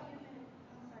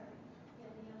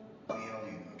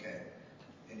Naomi, okay.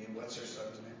 And what's her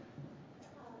son's name?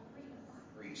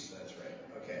 Reese, that's right.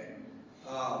 Okay.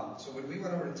 So when we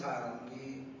went over to Thailand,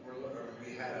 we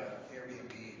had an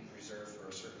Airbnb reserved for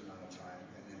a certain amount of time,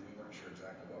 and then we weren't sure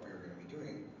exactly what we were going to be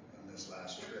doing on this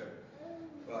last trip.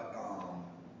 But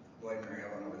Lloyd and Mary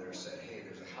Ellen over there said, hey,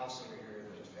 there's a house over here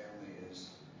that a family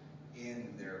is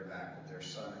in there back with their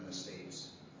son in the States,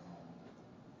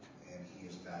 and he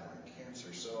is battling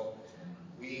cancer. So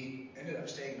we ended up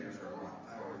staying there for a month.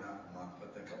 Not a month,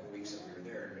 but the couple weeks that we were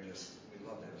there, and we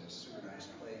loved it. It was a super nice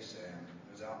place, and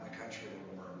it was out in the country a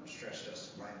little more, stretched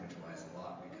us language-wise a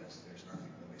lot because there's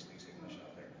nobody speaks English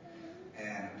out there.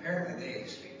 And apparently they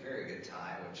speak very good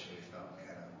Thai, which we felt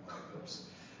kind of like, oops.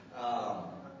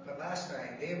 But last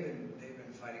night, they've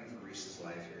been fighting for Reese's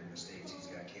life here in the States. He's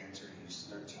got cancer. He's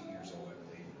 13 years old, I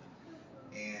believe.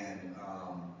 And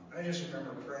I just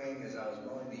remember praying as I was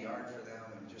mowing the yard for them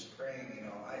and just praying.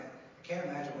 I can't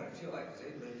imagine what it feel like because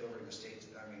they'd lived over in the States,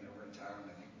 over in Thailand,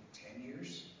 I think 10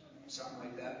 years, something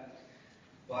like that.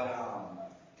 But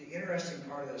the interesting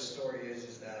part of this story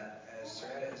is that as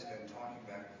Saretta has been talking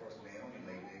back and forth with Naomi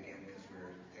lately again, because we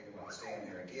were thinking about staying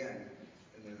there again,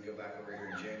 and then we go back over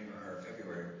here in January or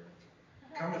February.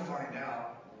 Come to find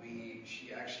out,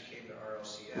 she actually came to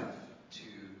RLCF to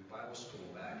Bible school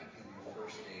back in the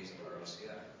first days of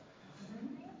RLCF.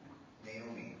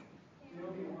 Naomi.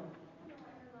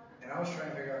 And I was trying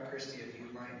to figure out, Christy, if you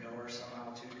might know her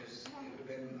somehow too, because it would have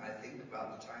been, I think,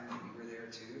 about the time that you were there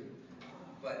too.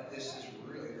 But this is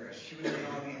really interesting. She would have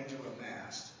known Angela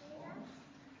Mast.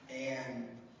 And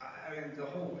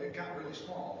it got really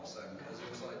small all of a sudden because it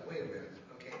was like, wait a minute,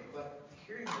 okay. But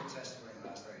hearing her testimony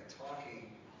last night, talking,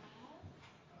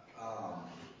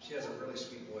 she has a really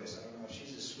sweet voice. I don't know if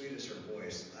she's as sweet as her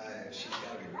voice. She's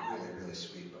got to be really, really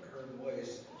sweet. But her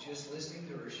voice, just listening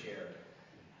to her share,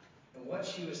 and what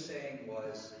she was saying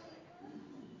was,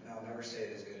 and I'll never say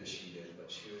it as good as she did,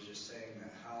 but she was just saying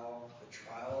that how the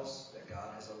trials that God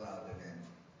has allowed them in,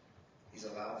 He's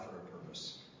allowed for a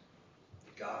purpose.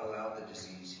 God allowed the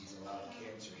disease. He's allowed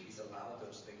cancer. He's allowed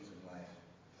those things in life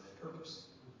for a purpose.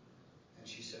 And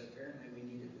she said, apparently we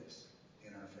needed this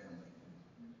in our family.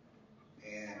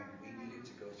 And we needed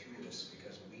to go through this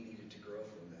because we needed to grow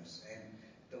from this. And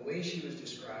the way she was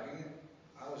describing it,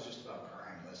 I was just about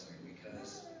crying listening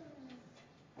because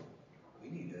we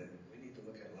need to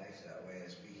look at life that way.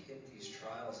 As we hit these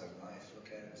trials in life,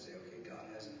 look at it and say, okay, God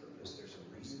has a purpose. There's a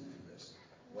reason for this.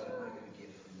 What am I going to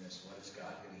get from this? What is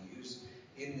God going to use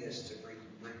in this to bring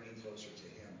me closer to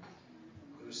Him?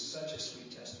 It was such a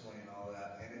sweet testimony and all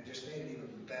that, and it just made it even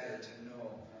better to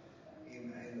know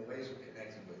in the ways we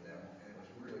connected with them, and it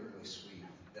was really, really sweet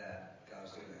that God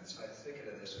was doing that. So I was thinking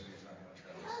of this when you were talking about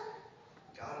Travis.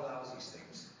 God allows these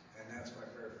things, and that's my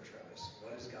prayer for Travis.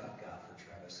 What has God got for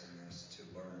Travis in this to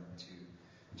learn,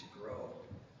 to grow,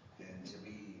 and to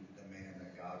be the man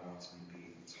that God wants him to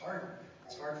be? It's hard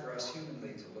for us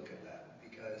humanly to look at that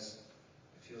because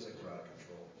it feels like we're out of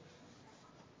control.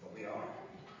 But we are.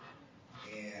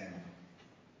 And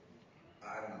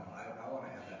I don't know. I want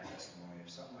to have that testimony. If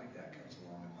something like that comes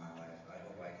along in my life, I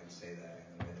hope I can say that in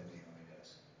the way that Naomi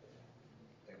does.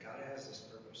 That God has this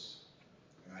purpose.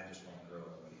 And I just want to grow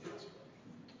in what He has for me.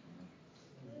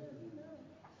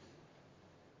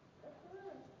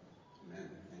 Amen.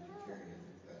 Thank you, Carrie. I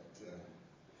think that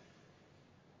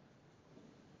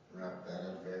wrapped that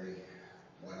up very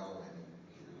well, and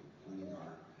including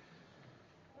our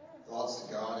thoughts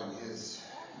to God and His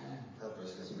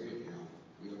purpose, because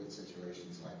we look at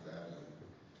situations like that,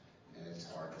 and it's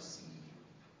hard to see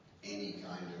any kind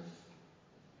kind of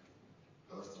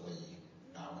earthly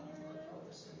value or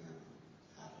purpose in them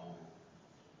at all.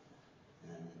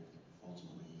 And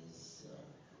ultimately,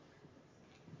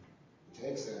 it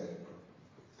takes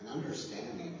an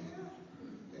understanding,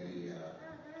 a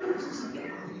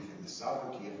belief in the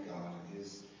sovereignty of God and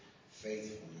His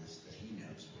faithfulness that He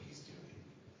knows what He's doing.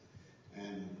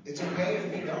 And it's okay if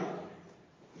we don't.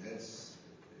 We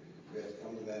have to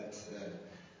come to that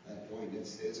point.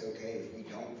 It's okay if we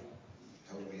don't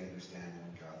totally understand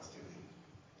what God's doing,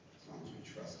 as long as we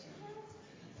trust Him.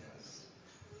 He does.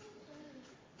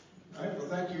 All right. Well,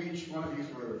 thank you, each one of you,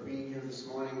 for being here this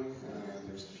morning.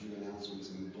 There's a few announcements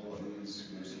in the bulletins.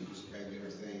 There's some just regular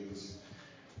things.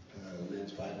 The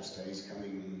men's Bible studies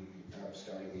coming up,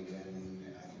 starting again.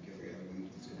 I think every other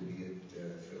week. It's going to be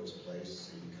at Phil's place,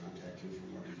 so you can contact him for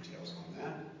more details on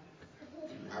that.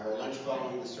 We'll have our lunch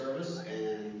following the service,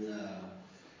 and we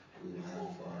will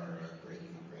have our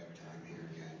breaking bread time here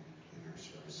again in our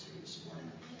service here this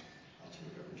morning. I'll turn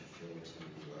it over to Phil to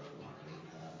moderate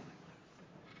that.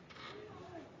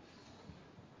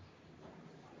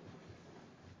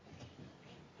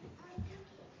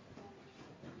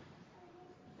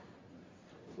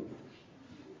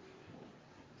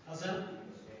 How's that?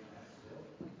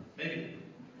 Maybe.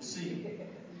 We'll see.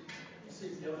 We'll see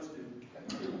if the others do.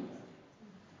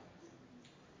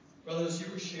 Brothers, you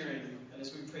were sharing, and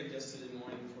as we prayed yesterday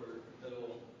morning for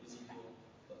little Ezekiel,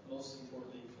 but most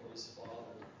importantly for his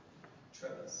father,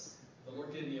 Travis, the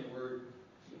Lord gave me a word.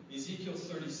 Ezekiel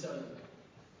 37.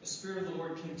 The Spirit of the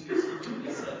Lord came to Ezekiel and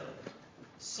he said,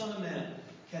 Son of man,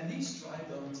 can these dry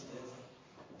bones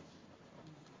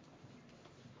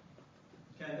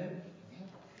live? Can they?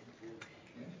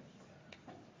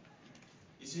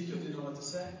 Ezekiel didn't know what to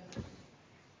say.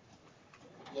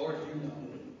 Lord, you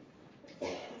know.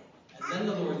 And then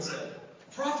the Lord said,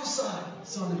 Prophesy,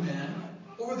 son of man,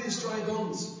 over these dry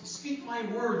bones. Speak my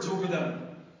words over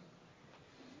them.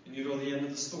 And you know the end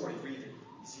of the story. Read it.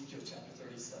 Ezekiel chapter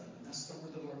 37. And that's the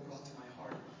word the Lord brought to my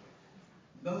heart.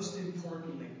 Most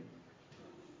importantly,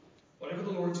 whatever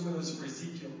the Lord's will is for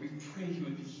Ezekiel, we pray he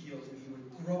would be healed and he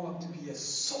would grow up to be a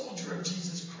soldier of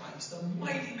Jesus Christ, a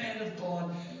mighty man of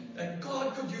God, that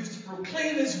God could use to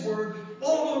proclaim His word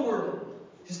all over the world,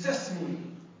 His testimony.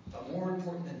 But more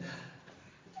important than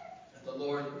that the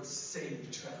Lord would save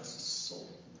Travis' soul,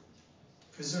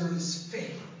 preserve his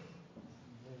faith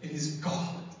in his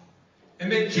God, and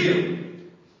make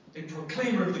him a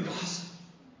proclaimer of the gospel.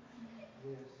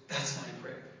 That's my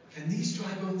prayer. Can these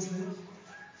dry bones live?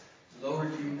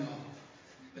 Lord, you know.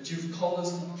 But you've called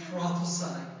us to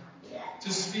prophesy,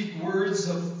 to speak words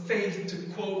of faith, to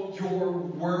quote your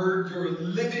word, your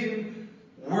living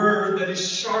word that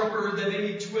is sharper than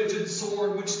any two-edged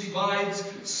sword which divides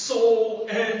soul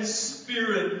and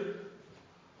spirit,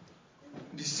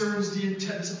 discerns the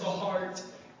intents of the heart,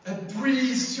 and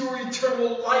breathes your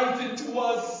eternal life into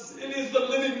us. It is the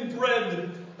living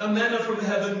bread, the manna from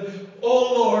heaven.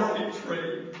 Oh Lord, I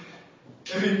pray,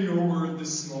 give him your word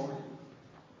this morning.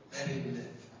 Let him live.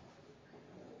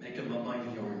 Make him a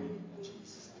mighty army.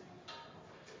 Jesus.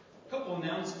 A couple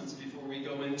announcements before we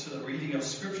go into the reading of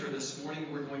Scripture this morning.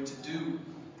 We're going to do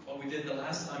what we did the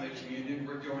last time at communion.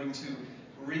 We're going to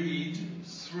read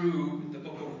through the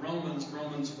book of Romans,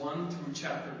 Romans 1 through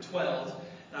chapter 12.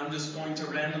 And I'm just going to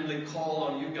randomly call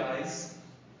on you guys.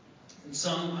 And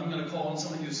I'm going to call on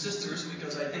some of you sisters,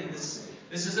 because I think this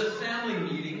is a family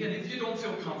meeting. And if you don't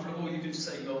feel comfortable, you can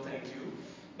say no thank you.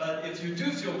 But if you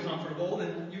do feel comfortable,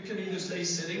 then you can either stay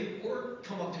sitting or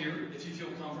come up here if you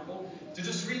feel comfortable to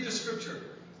just read the Scripture.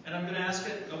 And I'm going to ask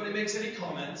it. Nobody makes any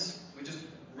comments. We just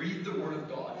read the Word of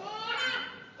God.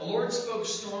 The Lord spoke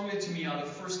strongly to me out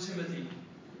of 1 Timothy.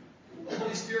 The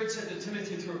Holy Spirit said to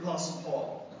Timothy through Apostle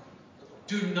Paul,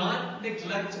 do not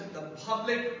neglect the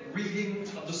public reading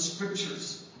of the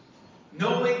Scriptures,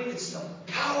 knowing it's the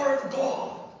power of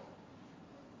God.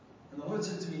 And the Lord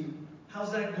said to me,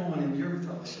 how's that going in your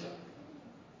fellowship?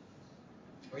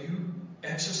 Are you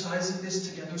exercising this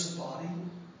together as a body?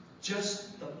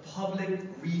 Just the public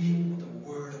reading of the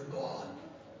Word of God.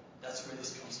 That's where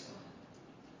this comes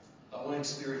from. I want to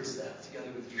experience that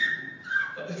together with you.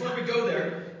 But before we go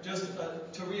there, just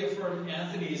to reaffirm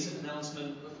Anthony's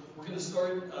announcement, we're going to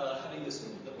start having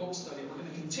the book study. We're going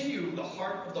to continue The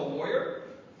Heart of the Warrior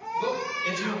book.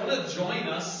 If you want to join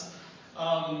us,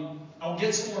 I'll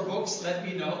get some more books. Let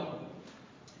me know.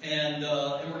 And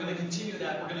we're going to continue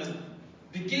that. We're going to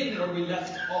begin where we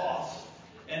left off,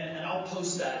 and I'll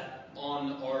post that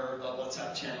on our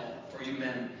WhatsApp channel for you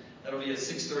men. That'll be at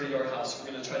 6:30 our house.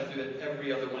 We're going to try to do it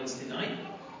every other Wednesday night.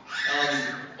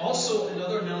 Also,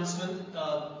 another announcement,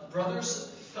 Brothers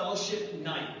Fellowship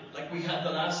Night, like we had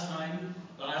the last time.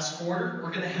 last quarter. We're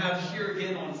going to have here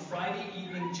again on Friday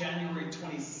evening, January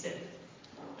 26th.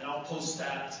 And I'll post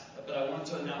that, but I want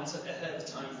to announce it ahead of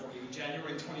time for you.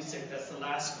 January 26th, that's the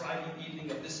last Friday evening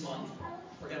of this month.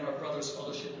 We're going to have our Brothers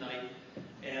Fellowship night.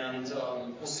 And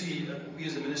we'll see, we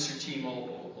as a ministry team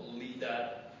will lead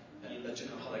that and let you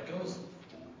know how that goes.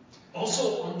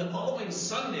 Also, on the following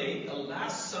Sunday, the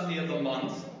last Sunday of the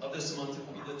month, of this month, it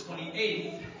will be the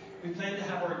 28th, we plan to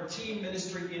have our Team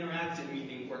Ministry Interactive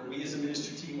meeting where we as a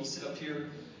ministry team will sit up here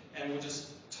and we'll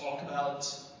just talk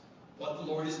about what the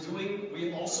Lord is doing.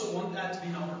 We also want that to be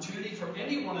an opportunity for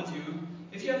any one of you,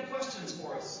 if you have questions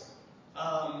for us,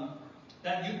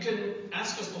 that you can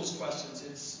ask us those questions.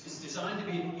 It's designed to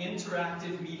be an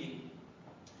interactive meeting.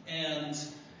 And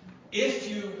if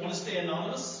you want to stay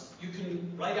anonymous, you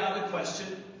can write out a question,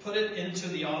 put it into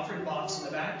the offering box in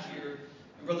the back here,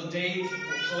 and Brother Dave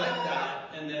will collect that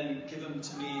and then give them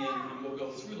to me, and we'll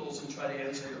go through those and try to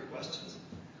answer your questions.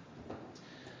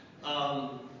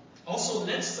 Also,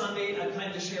 next Sunday, I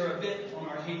plan to share a bit on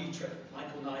our Haiti trip,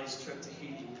 Michael and I's trip to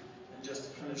Haiti, and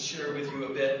just kind of share with you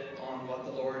a bit on what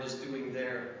the Lord is doing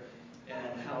there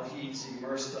and how He's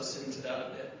immersed us into that a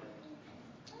bit.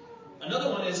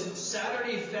 Another one is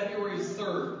Saturday, February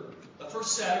 3rd, the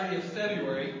first Saturday of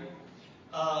February,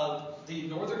 the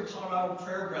Northern Colorado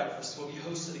Prayer Breakfast will be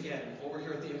hosted again over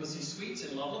here at the Embassy Suites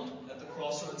in Loveland at the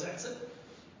Crossroads exit.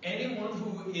 Anyone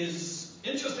who is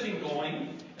interested in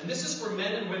going, and this is for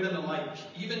men and women alike,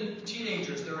 even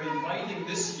teenagers, they're inviting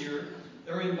this year,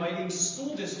 they're inviting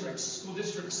school districts, School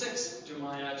District 6,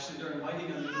 Jeremiah actually, they're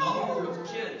inviting a number of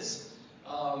kids.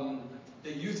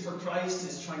 The Youth for Christ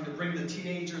is trying to bring the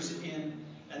teenagers in,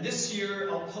 and this year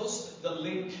I'll post the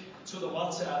link to the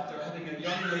WhatsApp. They're having a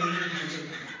young lady who's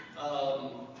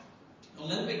an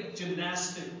Olympic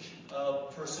gymnastic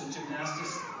gymnast,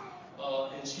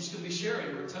 and she's going to be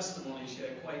sharing her testimony. She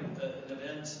had quite an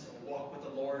event, a walk with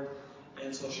the Lord,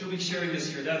 and so she'll be sharing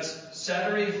this year. That's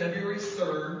Saturday, February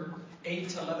 3rd, 8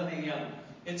 to 11 a.m.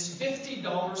 It's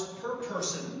 $50 per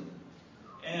person,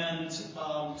 and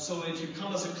so if you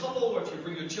come as a couple or if you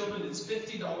bring your children, it's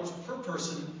 $50 per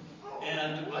person.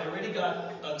 And I already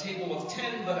got a table of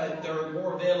 10, but there are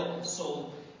more available.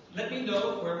 So let me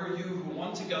know, wherever you who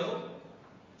want to go.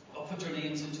 I'll put your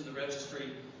names into the registry,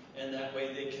 and that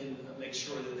way they can make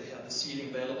sure that they have the seating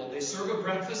available. They serve a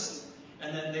breakfast,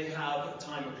 and then they have a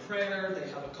time of prayer. They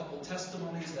have a couple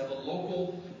testimonies. They have a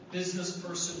local business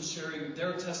person sharing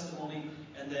their testimony,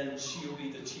 and then she'll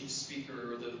be the chief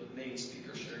speaker or the main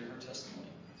speaker sharing her testimony.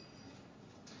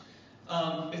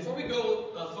 Before we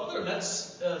go further,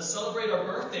 let's celebrate our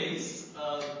birthdays.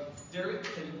 Derek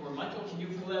or Michael, can you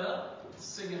pull that up?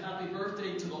 Sing a happy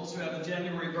birthday to those who have a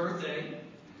January birthday.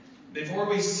 Before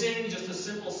we sing just a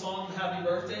simple song, happy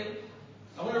birthday,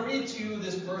 I want to read to you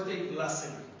this birthday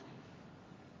blessing.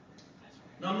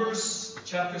 Numbers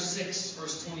chapter 6,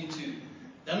 verse 22.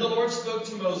 Then the Lord spoke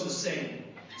to Moses, saying,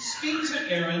 Speak to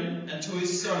Aaron and to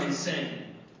his sons, saying,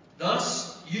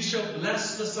 Thus you shall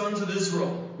bless the sons of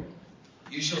Israel.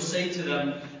 You shall say to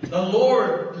them, The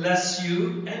Lord bless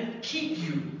you and keep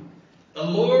you. The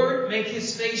Lord make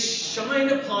his face shine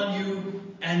upon you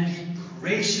and be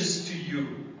gracious to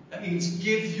you. That means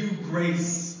give you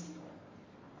grace.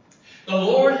 The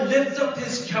Lord lift up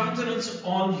his countenance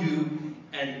on you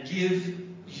and give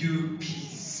you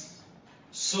peace.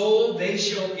 So they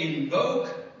shall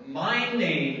invoke my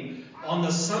name on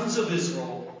the sons of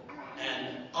Israel,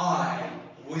 and I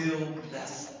will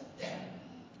bless them.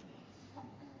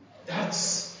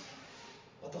 That's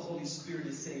what the Holy Spirit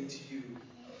is saying to you.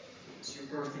 It's your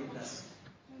birthday blessing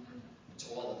to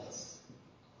all of us.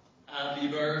 Happy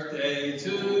birthday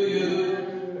to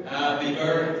you. Happy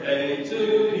birthday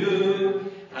to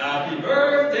you. Happy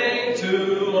birthday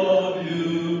to all of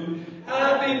you.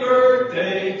 Happy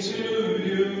birthday to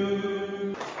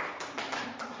you.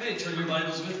 Hey, turn your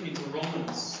Bibles with me to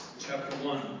Romans chapter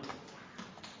 1.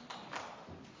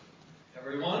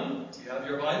 Everyone, do you have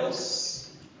your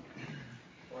Bibles?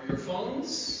 Or your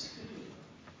phones?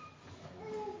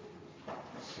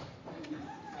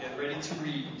 Get ready to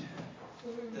read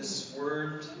this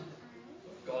Word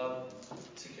of God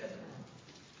together.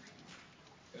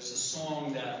 There's a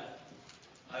song that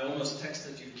I almost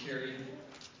texted you, Carrie,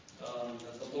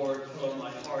 that the Lord put on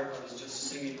my heart. I was just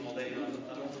singing all day.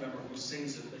 I don't remember who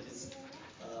sings it, but it's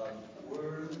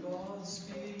Word of God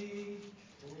speak,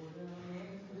 Lord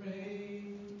and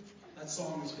reign. That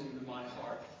song has been in my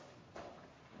heart.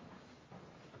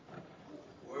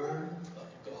 Word of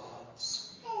God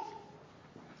speak.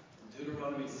 In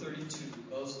Deuteronomy 32,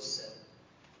 Moses said,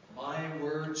 My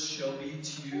words shall be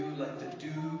to you like the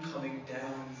dew coming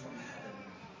down from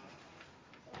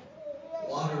heaven,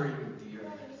 watering the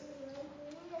earth.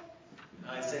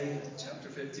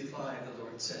 55, the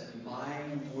Lord said, my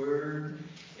word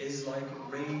is like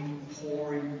rain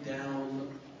pouring down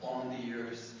on the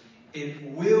earth. It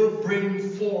will bring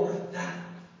forth that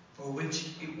for which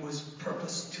it was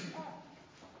purposed to.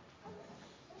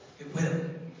 It will.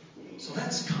 So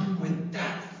let's come with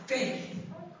that faith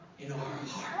in our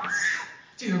hearts,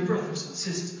 dear brothers and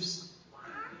sisters.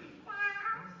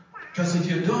 Because if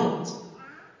you don't,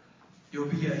 you'll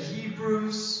be a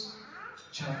Hebrews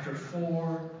chapter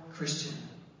 4 Christian.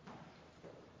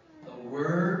 The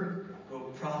word will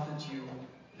profit you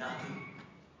nothing.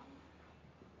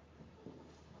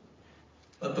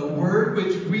 But the word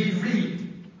which we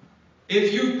read,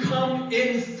 if you come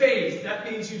in faith, that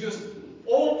means you just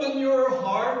open your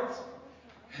heart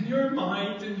and your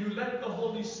mind and you let the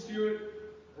Holy Spirit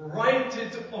write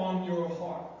it on your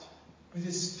heart with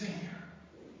His finger.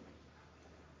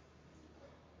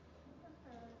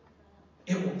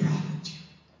 It will profit you.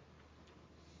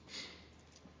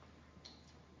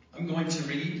 I'm going to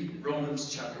read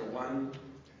Romans chapter 1,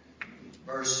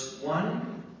 verse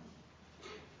 1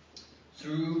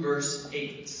 through verse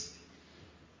 8.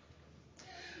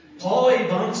 Paul, a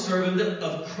bondservant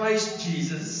of Christ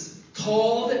Jesus,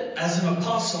 called as an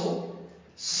apostle,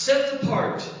 set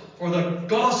apart for the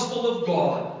gospel of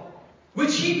God,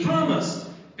 which He promised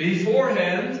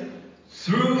beforehand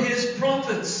through His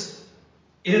prophets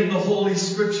in the Holy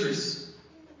Scriptures,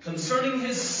 concerning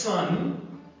His Son,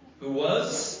 who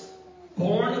was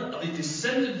born of a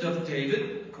descendant of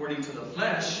David, according to the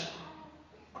flesh,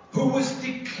 who was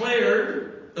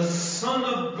declared the Son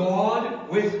of God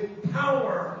with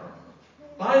power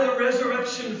by the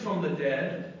resurrection from the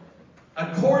dead,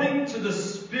 according to the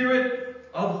Spirit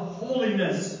of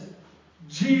holiness,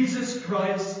 Jesus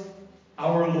Christ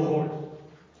our Lord.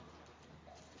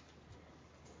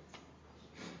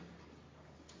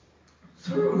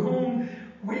 Through whom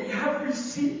we have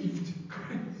received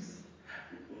grace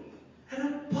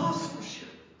and apostleship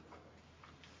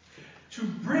to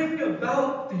bring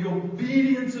about the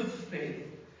obedience of faith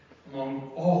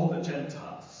among all the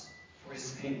Gentiles for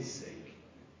His name's sake.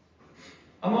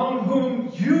 Among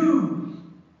whom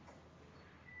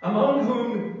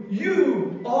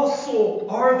you also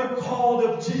are the called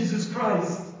of Jesus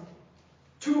Christ.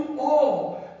 To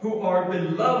all who are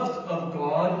beloved of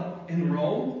God in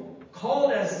Rome,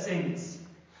 called as saints,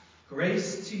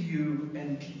 grace to you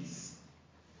and peace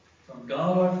from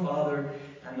God our Father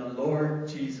and the Lord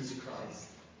Jesus Christ.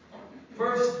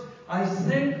 First, I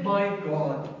thank my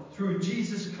God through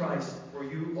Jesus Christ for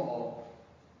you all,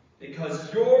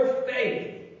 because your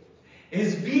faith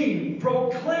is being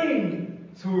proclaimed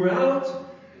throughout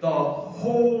the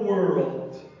whole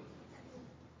world.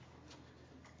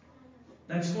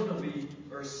 Next one will be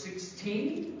verse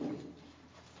 16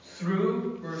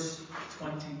 through verse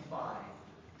 25.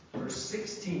 Verse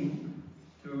 16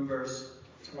 through verse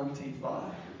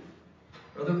 25.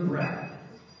 Brother Brad.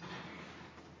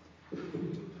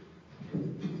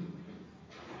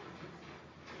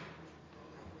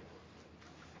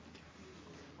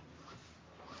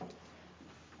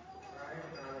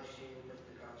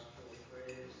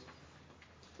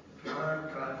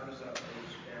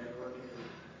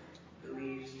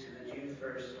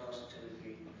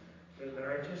 For the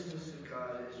righteousness of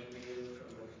God is revealed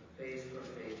from the faith for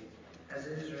faith, as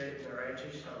it is written, the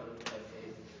righteous shall live by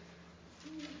faith.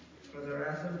 For the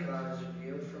wrath of God is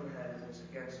revealed from heavens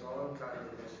against all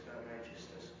ungodliness and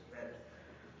unrighteousness of men.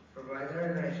 For by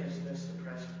their unrighteousness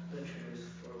suppress the truth,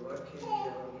 for what can be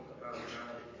known about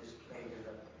God is plain to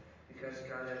them, because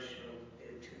God has shown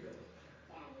it to them.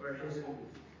 For His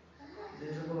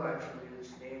invisible attributes,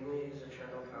 namely His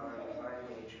eternal power and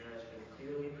divine nature, has been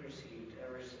clearly perceived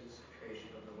ever since the creation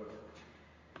of the world.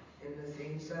 In the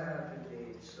things that have been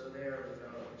made, so they are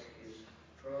without excuse.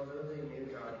 For although they knew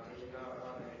God, they did not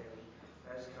honor Him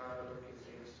as God or give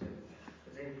thanks to Him,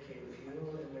 but they became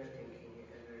futile in their thinking,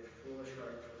 and their foolish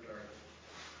hearts were darkened.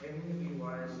 Claiming to be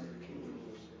wise, they became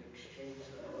fools, and exchanged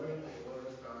the glory of the Lord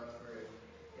of God for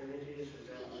images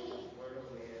resembling mortal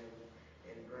man,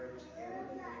 and burnt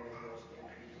and animals and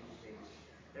creeping things.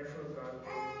 Therefore God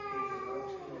gave them up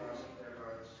to the lust of their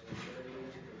hearts, and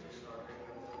surely to the dishonoring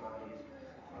of their bodies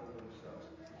among themselves.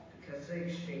 Because they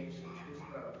exchanged the truth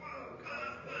about God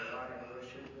for a lie, and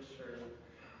worshipped the servant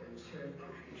and served the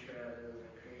creature rather than the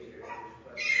Creator, who is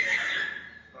blessed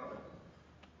forever.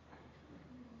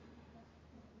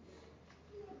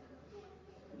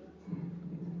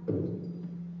 Amen.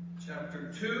 Chapter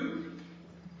 2,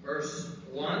 verse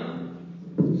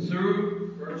 1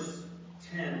 through verse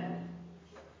 10.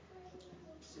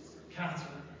 Sister Catherine.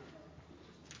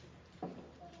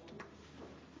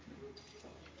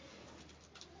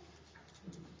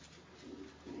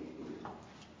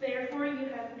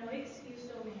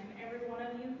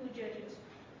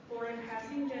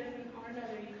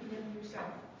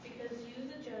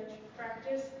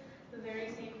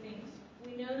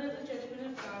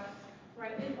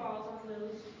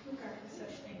 those who practice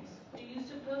such things. Do you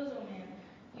suppose, O man,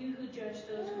 you who judge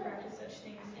those who practice such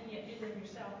things and yet do them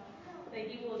yourself,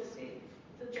 that you will escape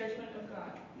the judgment of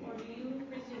God? Or do you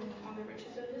presume on the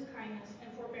riches of his kindness and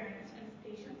forbearance and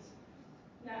patience,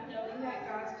 not knowing that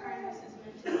God's kindness is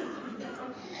meant to keep you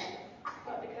from suffering?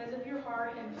 But because of your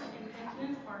hard and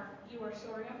impenitent heart, you are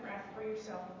storing up wrath for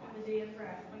yourself on the day of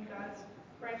wrath, when God's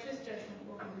righteous judgment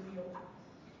will be revealed.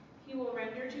 He will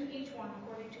render to each one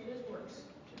according to his works.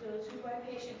 To those who by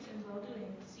patience and well-doing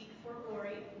seek for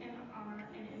glory and honor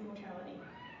and immortality,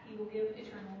 he will give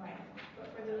eternal life.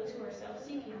 But for those who are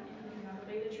self-seeking and who do not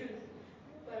obey the truth,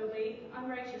 but obey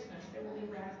unrighteousness, there will be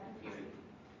wrath and fury.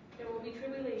 There will be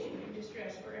tribulation and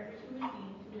distress for every human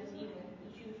being who does evil,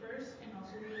 the Jew first and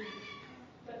also the Greek.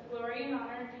 But glory and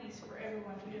honor and peace for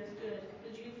everyone who does good,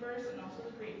 the Jew first and also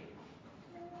the Greek.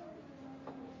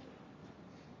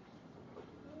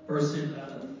 Verse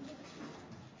 11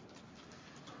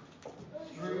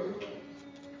 through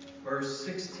verse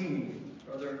 16.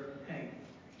 Brother Hank.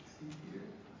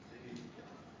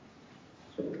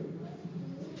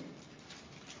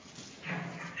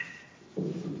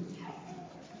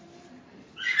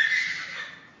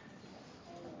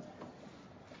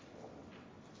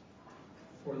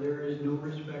 For there is no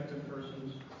respect of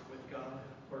persons with God.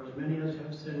 For as many as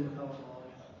have sinned without law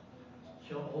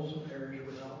shall also perish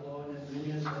without law, and as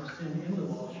many as have sinned in the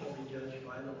law shall be judged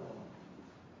by the law.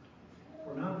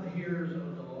 For not the hearers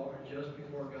of the law are just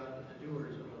before God, but the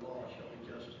doers of the law shall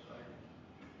be justified.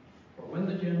 For when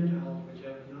the Gentiles, which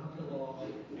have not the law,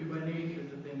 do by nature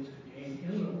the things contained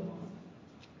in the law,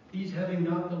 these having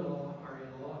not the law are a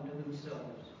law unto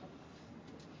themselves,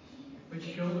 which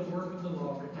show the work of the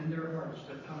law written in their hearts,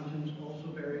 their conscience also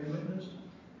bearing witness,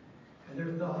 and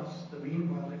their thoughts the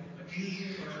meanwhile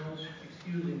accusing or else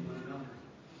excusing one another.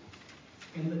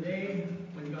 In the day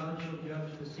when God shall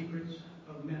judge the secrets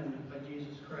of men by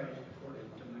Jesus Christ according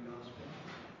to my gospel.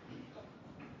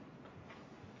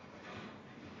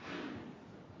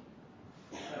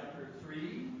 Chapter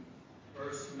 3,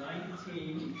 verse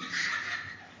 19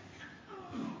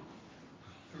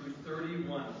 through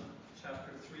 31.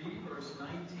 Chapter 3, verse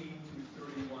 19 through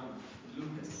 31.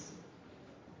 Lucas.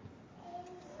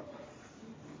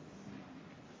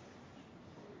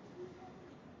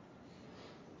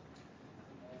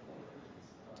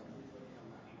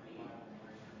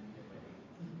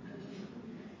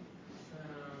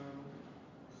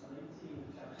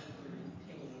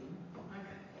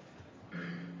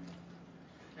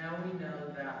 Now we know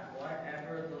that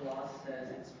whatever the law says,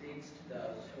 it speaks to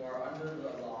those who are under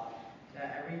the law, that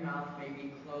every mouth may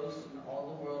be closed and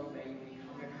all the world may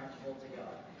become accountable to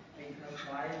God. Because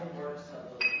by the works of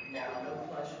the law, no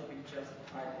flesh will be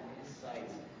justified in his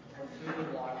sight, for through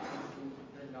the law comes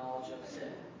the knowledge of sin.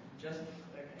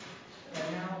 But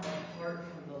now, apart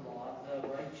from the law, the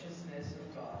righteousness of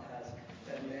God has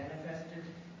been manifested,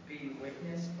 being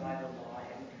witnessed by the law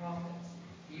and the prophets,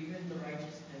 even the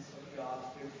righteousness of God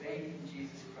through faith in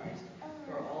Jesus Christ,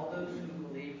 for all those who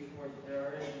believe, for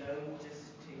there is no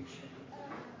distinction,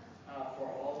 for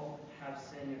all have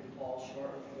sinned and fall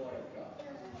short of the glory of God,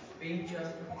 being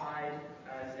justified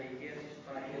as a gift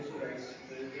by his grace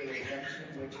through the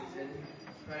redemption which is in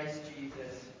Christ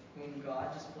Jesus, whom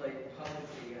God displayed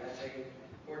publicly as a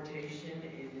foretaste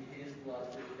in his blood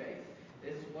through faith.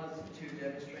 This was to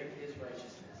demonstrate his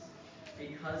righteousness,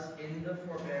 because in the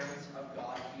forbearance of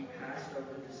God he passed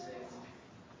over the sins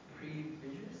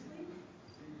previously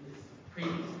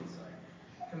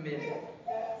committed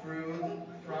for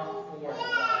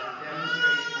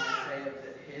demonstration, I say, of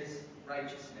his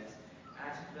righteousness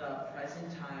at the present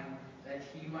time, that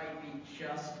he might be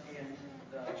just and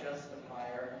the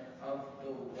justifier of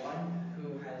the one who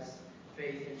has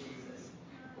faith in Jesus.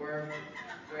 Where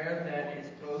then is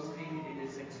boasting, it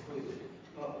is excluded.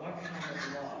 But what kind of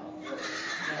law? No,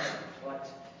 but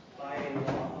by a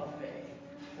law of faith.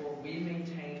 For we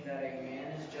maintain that a man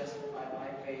is justified by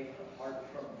faith apart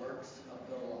from works of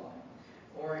the law.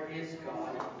 Or is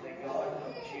God the God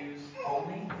of Jews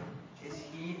only? Is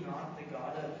he not the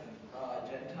God of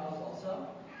Gentiles also?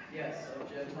 Yes, of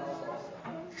Gentiles also.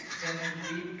 Then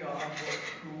indeed God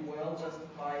who will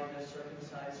justify the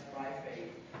circumcised by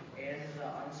faith and the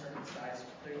uncircumcised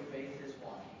through faith is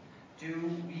one. Do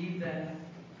we then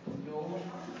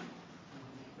nullify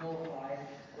the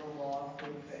law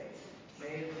through faith?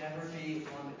 May it never be.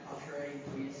 On the contrary,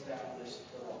 we establish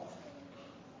the law.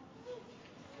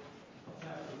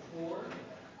 Chapter 4.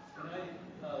 Tonight,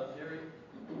 Derek,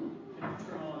 can you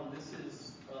turn on, this is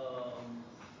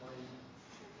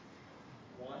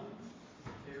 1.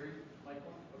 Terry,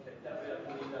 Michael? Okay, that way I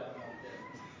can leave that one there.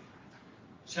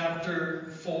 Chapter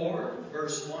 4,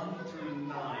 verse 1 through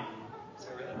 9.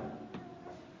 Sarah?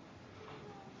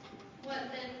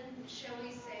 What then shall we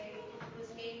say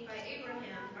was gained by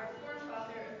Abraham, our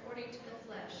forefather, according to the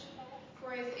flesh?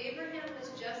 For if Abraham was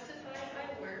justified by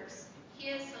works, he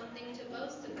has something to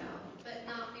boast about, but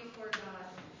not before God.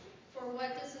 For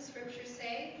what does the scripture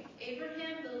say?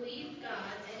 Abraham believed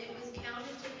God, and it was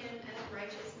counted to him as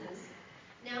righteousness.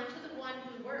 Now to the one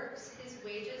who works, his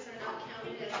wages are not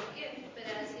counted as a gift, but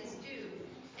as his due.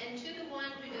 And to the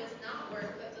one who does not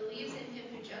work, but believes in him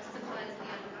who justifies the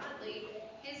ungodly,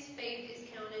 his faith is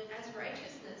counted as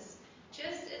righteousness.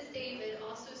 Just as David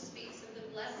also speaks of the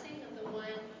blessing of the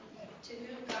one to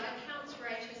whom God counts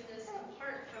righteousness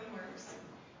apart from works.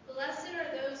 Blessed are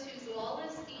those whose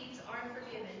lawless deeds are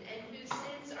forgiven, and whose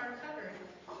sins are covered.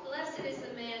 Blessed is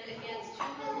the man against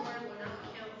whom the Lord will not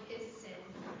count his sin.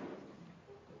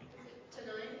 Is it to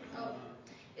 9? Oh.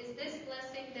 Is this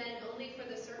blessing then only for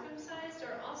the circumcised,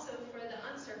 or also for the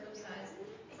uncircumcised?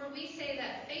 For we say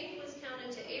that faith was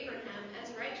counted to Abraham as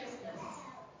righteousness.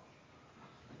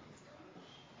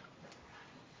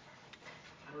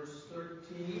 Verse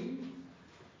 13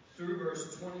 through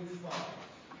verse 25.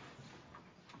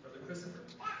 Brother Christopher.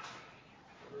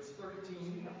 Verse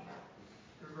 13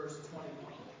 through verse 25.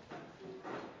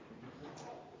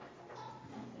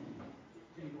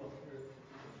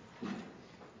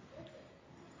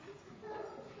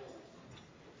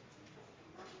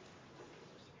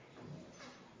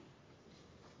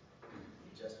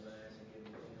 Just my eyes and give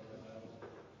me the Bible.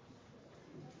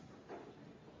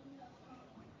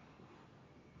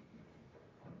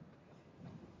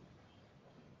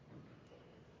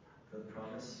 For the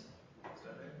promise,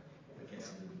 start there. I can't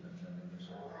see the numbers.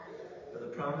 For the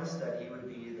promise that he would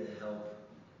be the help,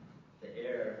 the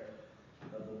heir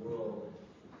of the world,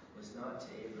 was not to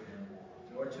Abraham,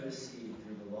 nor to his seed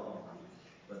through the law,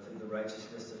 but through the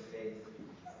righteousness of faith.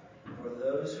 For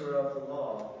those who are of the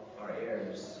law are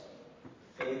heirs.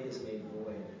 Faith is made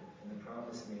void, and the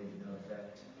promise made of no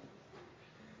effect.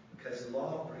 Because the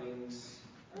law brings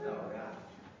about wrath.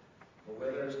 But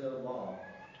where there is no law,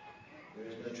 there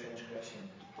is no transgression.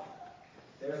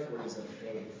 Therefore it is of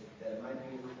faith, that it might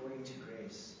be according to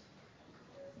grace,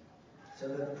 so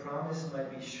that the promise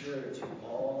might be sure to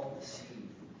all the seed,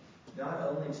 not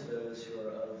only to those who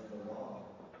are of the law,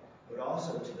 but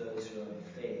also to those who are of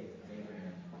the faith of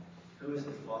Abraham, who is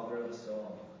the father of us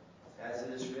all. As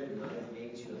it is written, I have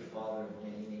made you a father of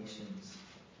many nations.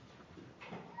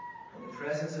 In the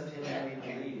presence of him whom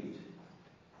we believed,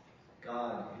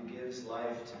 God, who gives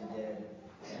life to the dead,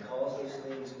 and calls those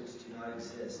things which do not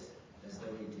exist as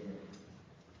though they did,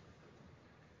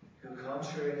 who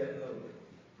contrary to hope,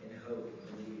 in hope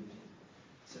believed,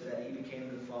 so that he became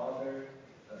the father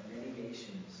of many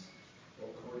nations,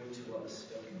 according to what was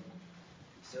spoken.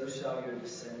 So shall your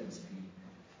descendants be.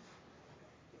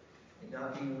 And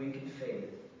not being weak in faith,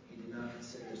 he did not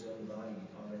consider his own body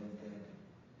already dead,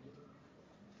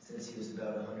 since he was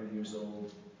about 100 years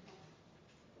old,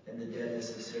 and the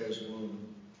deadness of Sarah's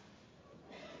womb.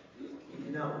 He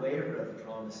did not waver at the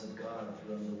promise of God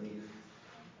through unbelief,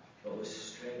 but was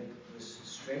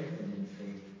strengthened in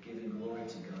faith, giving glory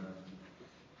to God,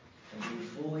 and being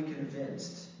fully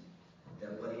convinced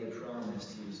that what he had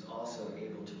promised he was also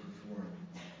able to perform,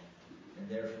 and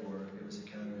therefore it was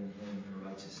accounted in him for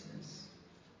righteousness.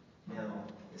 Now,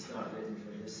 it's not written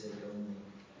for his sake only,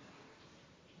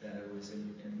 that it was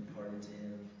imparted to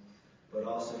him, but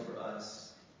also for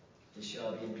us. It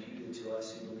shall be imputed to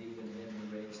us who believe in him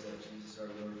who raised up Jesus our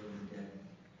Lord from the dead,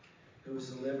 who was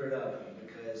delivered up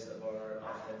because of our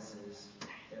offenses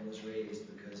and was raised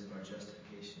because of our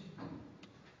justification.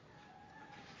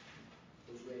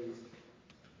 Was raised.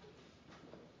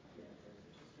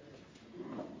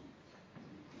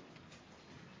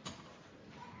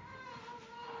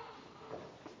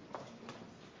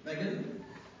 Megan,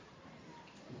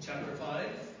 chapter 5,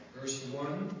 verse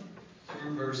 1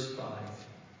 through verse 5.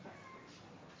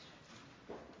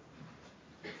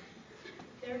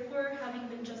 Therefore, having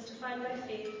been justified by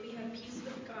faith, we have peace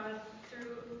with God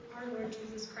through our Lord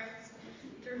Jesus Christ,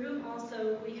 through whom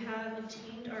also we have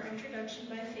obtained our introduction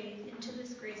by faith into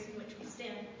this grace in which we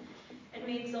stand, and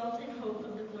we exalt in hope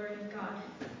of the glory of God.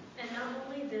 And not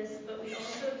only this, but we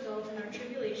also exalt in our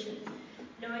tribulation,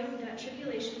 knowing that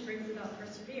tribulation brings about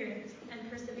perseverance, and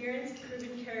perseverance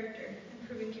proven character, and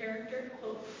proven character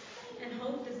hope. And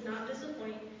hope does not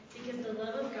disappoint, because the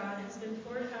love of God has been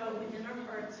poured out within our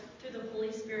hearts through the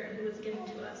Holy Spirit who was given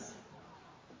to us.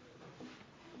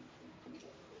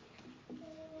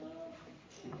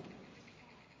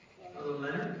 Brother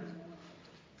Leonard,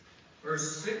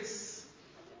 verse 6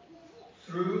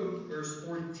 through verse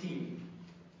 14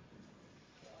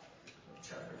 of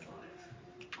chapter 5.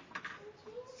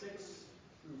 6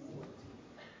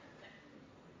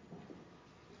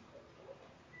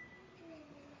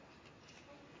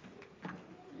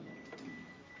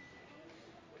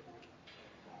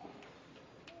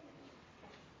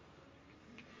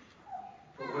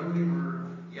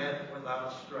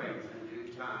 without strength in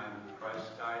due time,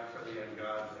 Christ died for the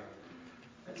ungodly.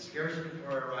 And scarcely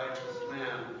for a righteous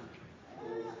man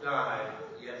will die,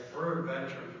 yet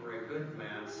peradventure for a good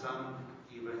man some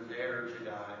even dare to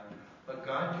die. But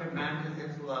God commanded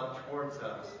his love towards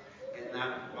us, in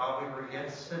that while we were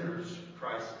yet sinners,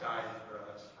 Christ died for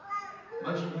us.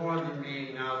 Much more than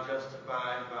being now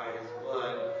justified by his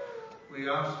blood, we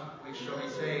shall be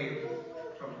saved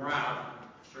from wrath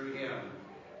through him.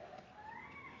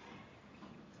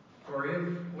 For if,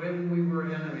 when we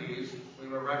were enemies, we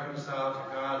were reconciled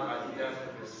to God by the death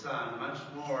of his Son, much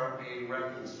more, being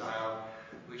reconciled,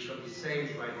 we shall be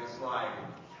saved by his life.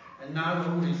 And not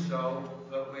only so,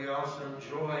 but we also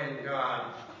joy in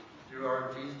God through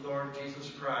our Lord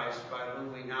Jesus Christ, by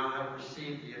whom we now have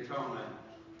received the atonement.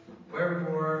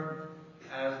 Wherefore,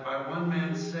 as by one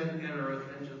man sin entereth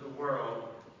into the world,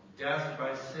 death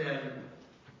by sin,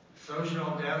 so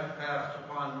shall death pass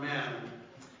upon men,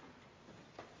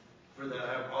 for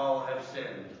that all have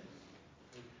sinned.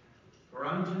 For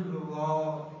unto the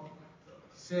law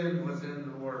sin was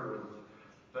in the world,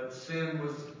 but sin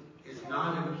is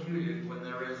not imputed when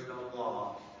there is no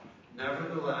law.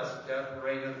 Nevertheless, death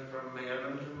reigneth from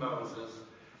Adam to Moses,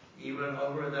 even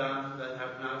over them that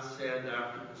have not sinned,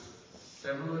 after the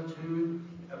similitude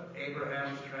of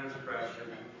Abraham's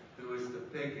transgression, who is the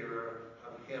figure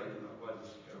of him that was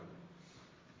to come.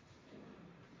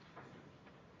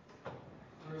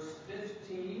 Verse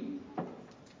 15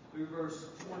 through verse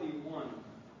 21.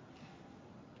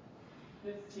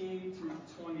 15 through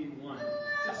 21.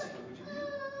 Jessica, would you read?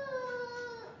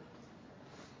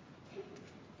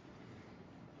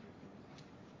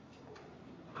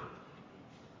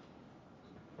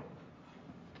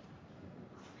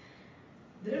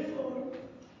 Therefore,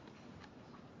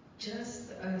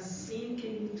 just as sin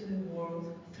came into the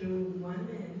world through one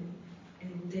man,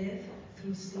 and death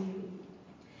through sin,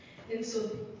 and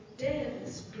so death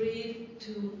spread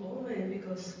to all men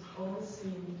because all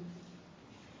sinned.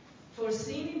 For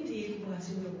sin indeed was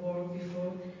in the world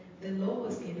before the law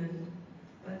was given,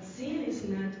 but sin is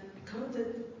not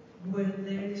counted where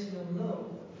there is no law.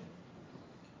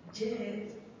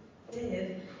 Yet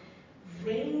death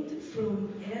reigned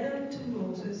from Adam to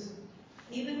Moses,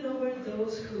 even over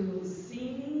those whose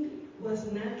sinning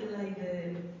was not like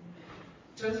the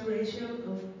transgression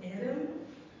of Adam,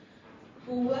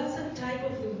 who was a type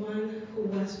of the one who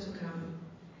was to come.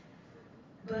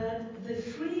 But the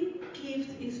free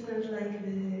gift is not like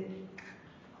the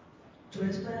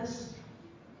trespass.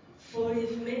 For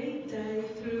if many die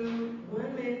through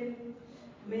one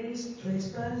man's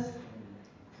trespass,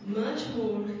 much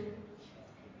more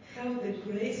have the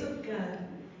grace of God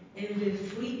and the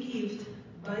free gift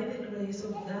by the grace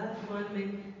of that one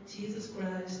man, Jesus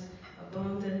Christ,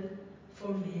 abounded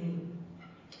for many.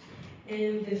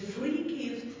 And the free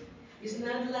gift is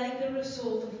not like the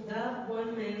result of that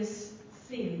one man's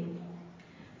sin.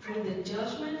 For the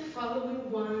judgment following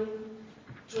one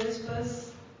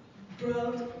trespass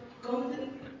brought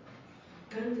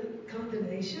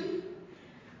condemnation,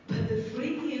 but the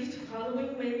free gift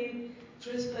following many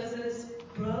trespasses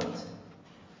brought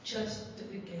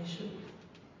justification.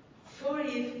 For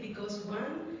if, because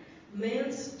one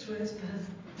man's trespass,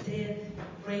 death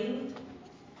reigned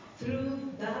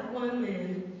through that one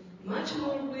man, much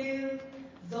more will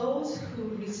those who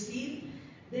receive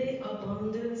the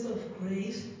abundance of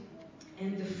grace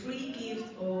and the free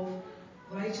gift of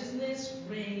righteousness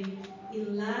reign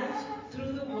in life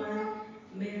through the one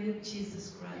man,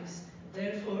 Jesus Christ.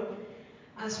 Therefore,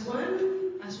 as one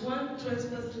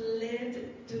trespass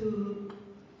led to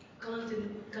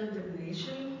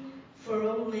condemnation for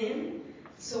all men,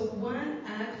 so one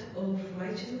act of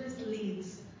righteousness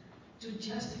leads to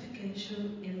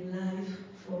justification and life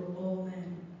for all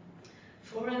men.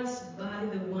 For as by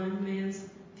the one man's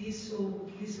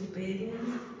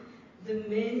disobedience the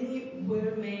many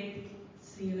were made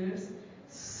sinners,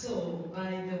 so by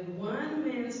the one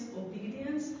man's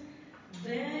obedience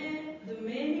the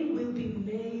many will be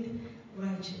made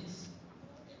righteous.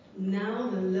 Now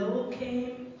the law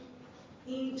came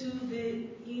in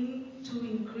to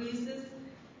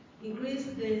increase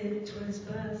the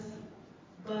trespass,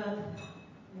 but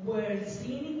where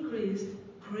sin increased,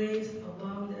 grace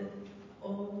abounded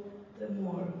all the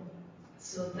more,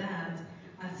 so that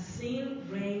as sin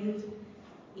reigned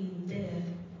in death,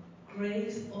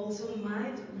 grace also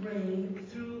might reign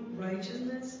through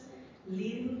righteousness,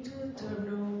 leading to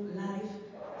eternal life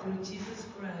through Jesus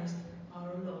Christ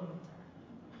our Lord.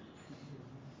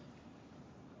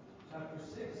 Chapter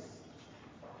 6,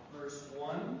 verse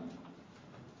 1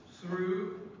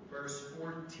 through verse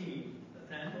 14.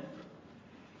 Nathaniel?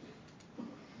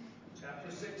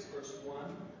 Chapter 6, verse 1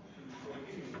 through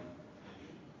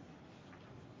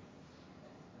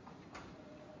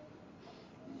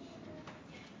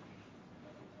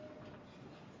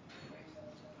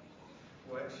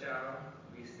What shall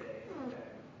we say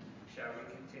then? Shall we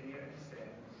continue in sin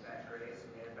that grace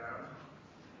may abound?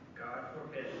 God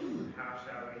forbid. How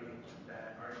shall we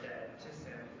that are dead to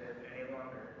sin live any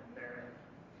longer therein?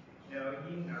 Know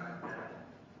ye not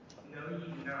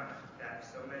that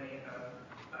so many of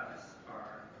us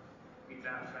are we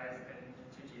baptized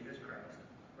into Jesus Christ,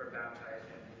 were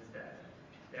baptized into his death.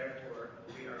 Therefore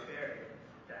we are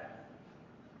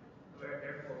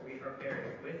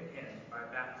buried with him by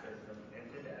baptism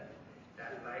into death,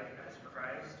 that like as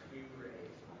Christ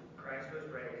was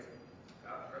raised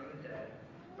up from the dead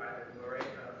by the glory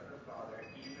of the Father,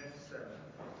 even so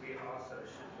we also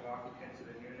should walk into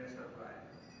the newness of life.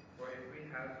 For if we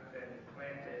have been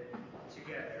planted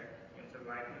together into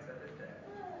likeness of his death,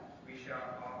 we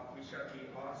shall be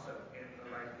also in the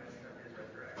likeness of his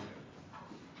resurrection.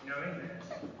 Knowing this,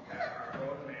 that our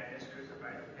old man is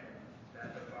crucified with him,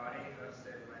 that the body of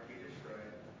sin might be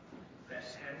destroyed, that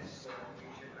henceforth we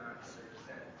should not serve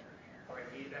sin. For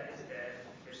he that is dead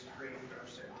is free from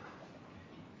sin.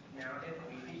 Now if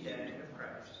we be dead with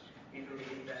Christ, we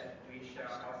believe that we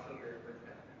shall also live with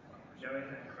him,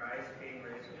 knowing that Christ, being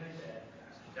raised from the dead,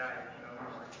 died no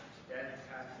more. Death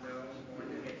hath no more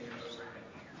dominion over him.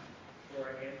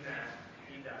 For in that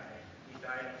he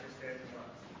died unto sin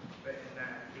once, but in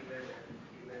that he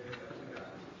liveth unto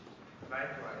God.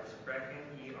 Likewise, reckon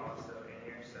ye also in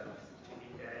yourselves to be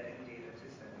dead indeed unto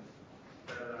sin,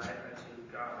 but alive unto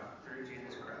God through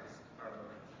Jesus Christ our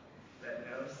Lord. Let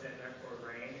no sin therefore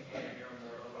reign in your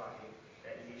mortal body,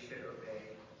 that ye should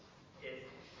obey it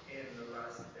in the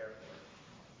lust therefore.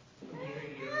 Neither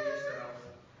yield yourselves,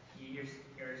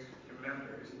 your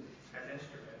members, as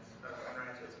instruments of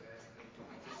unrighteousness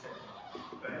to sin,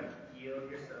 but yield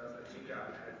yourselves unto God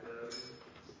as those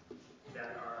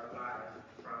that are alive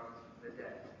from the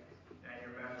dead, and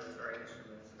your members are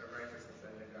instruments of righteousness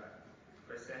unto God.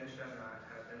 For sin shall not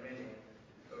have dominion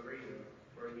over you,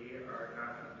 for ye are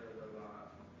not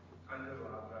under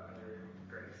law, but under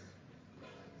grace.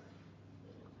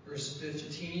 Verse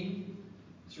 15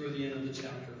 through the end of the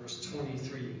chapter, verse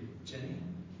 23. Jenny?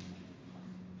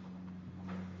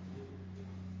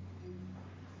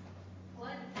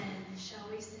 What then? Shall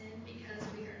we sin because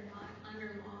we are not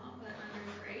under law, but under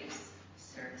grace?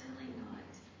 Certainly not.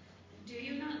 Do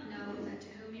you not know that to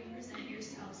whom you present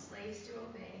yourselves slaves to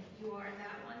obey, you are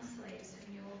that one slaves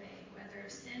whom you obey, whether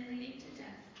of sin leading to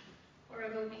death, or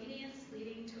of obedience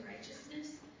leading to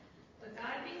righteousness? But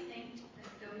God be thanked that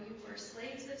though you were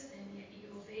slaves of sin, yet you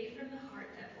obeyed from the heart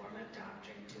that form of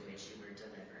doctrine to which you were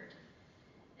delivered.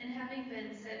 And having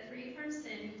been set free from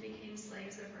sin, you became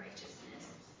slaves of righteousness.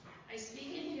 I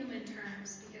speak in human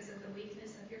terms because of the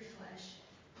weakness of your flesh.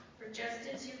 For just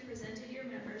as you presented your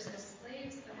members as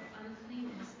slaves of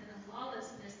uncleanness and of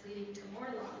lawlessness leading to more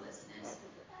lawlessness,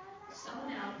 so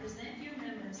now present your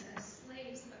members as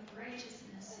slaves of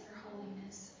righteousness for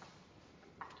holiness.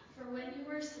 For when you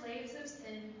were slaves of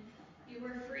sin, you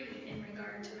were free in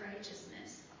regard to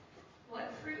righteousness.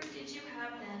 What fruit did you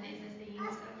have then in the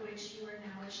things of which you are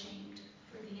now ashamed?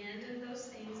 For the end of those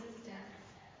things is death.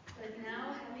 But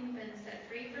now, having been set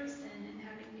free from sin and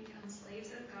having become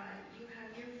slaves of God, you have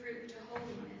your fruit to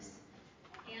holiness,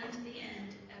 and the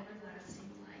end, everlasting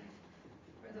life.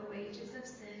 For the wages of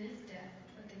sin is death,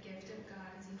 but the gift of God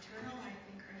is eternal life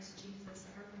in Christ Jesus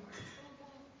our Lord.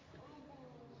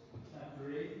 Chapter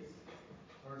 8,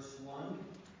 verse 1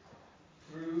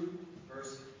 through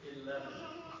verse 11.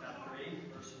 Chapter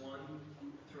 8, verse 1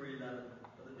 through 11.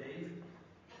 Brother Dave?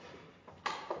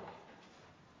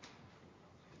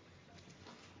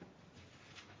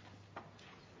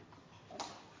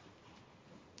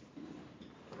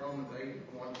 Romans 8,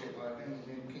 1 to 11,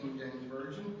 New King James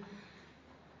Version.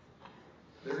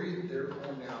 There is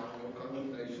therefore now no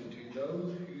condemnation to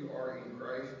those who are in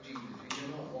Christ Jesus, who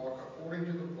do not walk according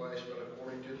to the flesh, but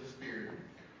according to the Spirit.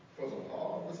 For the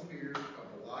law of the Spirit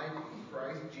of life in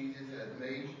Christ Jesus has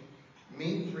made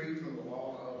me free from the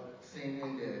law of sin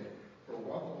and death. For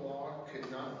what the law could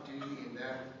not do in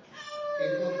that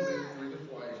it was weak through the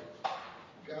flesh,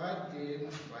 God did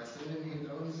by sending his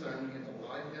own Son in the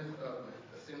likeness of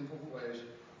the sinful flesh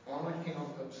on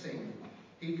account of sin.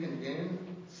 He condemned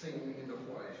sin in the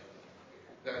flesh,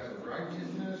 that the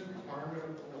righteousness requirement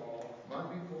of the law might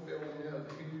be fulfilled in us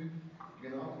who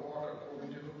do not walk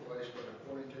according to the flesh, but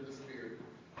according to the Spirit.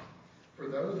 For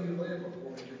those who live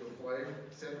according to the flesh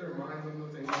set their minds on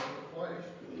the things of the flesh,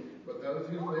 but those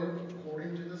who live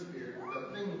according to the Spirit,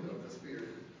 the things of the Spirit.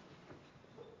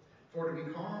 For to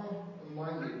be carnal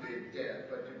minded is death,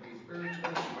 but to be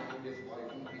spiritually minded is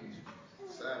life and peace.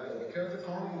 7. Because the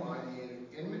carnal mind is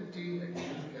enmity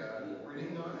against God, for it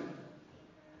is not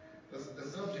the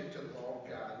subject to the law of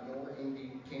God, nor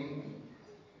indeed can be.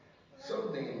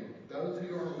 So then, those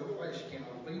who are in the flesh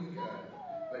cannot please God,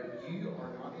 but you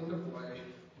are not in the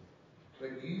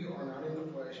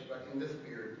flesh, but in the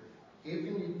Spirit. If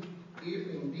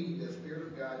indeed the Spirit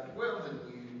of God dwells in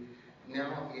you,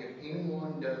 now if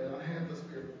anyone does not have the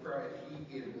Spirit of Christ,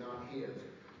 he is not his.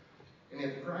 And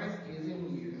if Christ is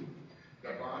in you,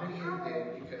 the body is dead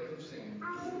because of sin,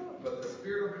 but the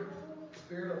Spirit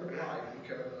of life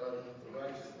because of the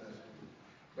righteousness.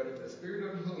 But if the Spirit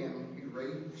of him who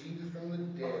raised Jesus from the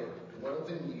dead dwells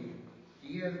in you,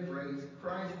 he has raised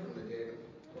Christ from the dead,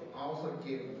 will also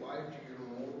give life to your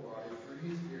mortal body through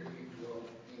his Spirit who dwells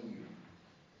in you.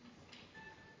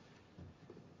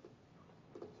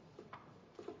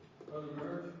 Brother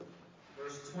Murph.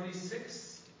 Verse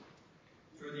 26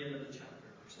 through the end of the chapter,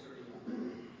 verse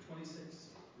 31. 26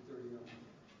 to 31.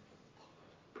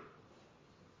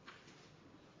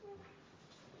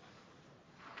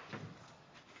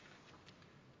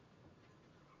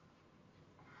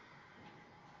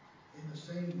 In the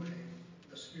same way,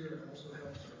 the Spirit also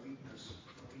helps our weakness,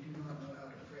 for we do not know how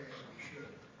to pray as we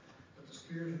should. But the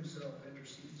Spirit himself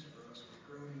intercedes for us with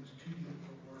groanings too deep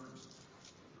for words.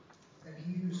 And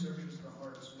he who searches the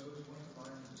hearts knows what the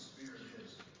mind of the Spirit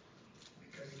is,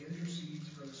 because he intercedes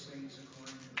for the saints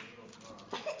according to the will of God.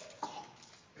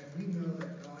 And we know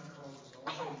that God causes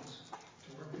all things to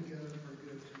work together for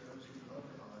good to those who love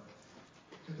God,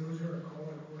 to those who are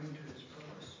called according to his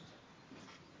purpose.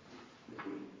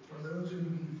 For those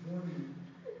whom he foreknew,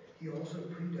 he also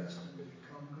predestined to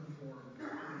become conformed to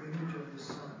the image of his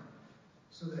Son,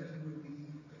 so that he would be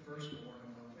the firstborn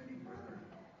among many brethren.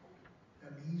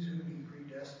 And these whom he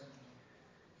predestined,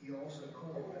 he also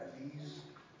called. And these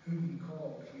whom he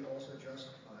called, he also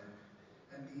justified.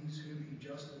 And these whom he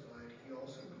justified, he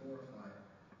also glorified.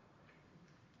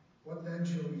 What then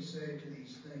shall we say to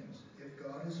these things? If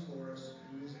God is for us,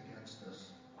 who is against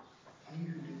us? He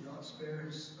who did not spare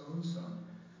his own Son,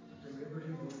 but delivered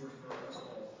him over for us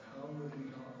all, how will he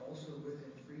not also with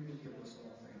him freely give us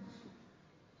all things?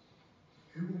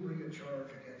 Who will bring a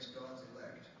charge against God's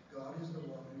elect? God is the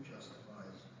one who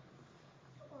justifies.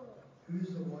 Who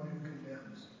is the one who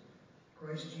condemns?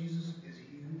 Christ Jesus is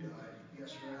he who died,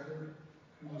 yes, rather,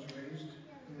 who was raised,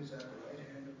 who is at the right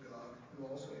hand of God, who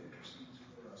also intercedes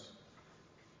for us.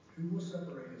 Who will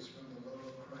separate us from the love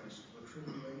of Christ? Will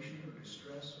tribulation, or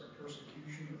distress, or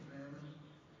persecution, or famine,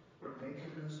 or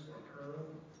nakedness, or peril,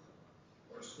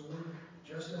 or sword?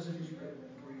 Just as it is written,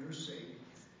 for your sake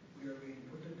we are being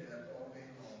put to death all day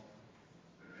long.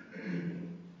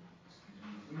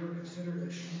 We are considered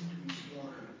as sheep to be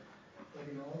slaughtered, but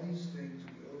in all these things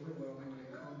we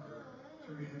overwhelmingly conquer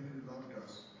through him who loved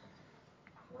us.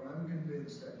 For I am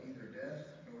convinced that neither death,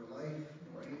 nor life,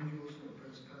 nor angels, nor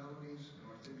principalities,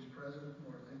 nor things present,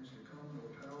 nor things to come,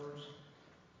 nor powers,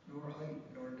 nor height,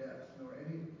 nor depth, nor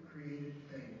any created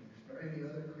thing, nor any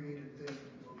other created thing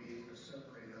will be able to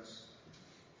separate us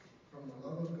from the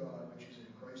love of God which is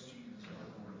in Christ Jesus our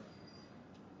Lord.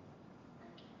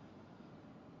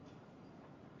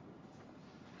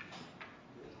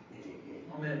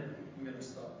 Amen. I'm going to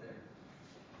stop there.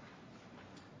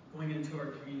 Going into our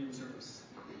communion service.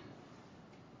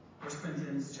 1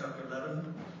 Corinthians chapter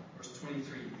 11, verse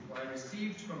 23. For I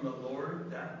received from the Lord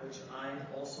that which I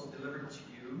also delivered to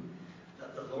you,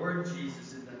 that the Lord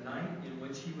Jesus, in the night in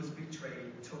which he was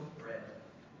betrayed, took bread.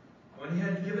 When he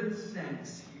had given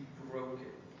thanks, he broke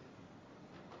it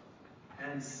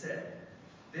and said,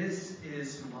 "This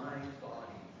is my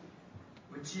body,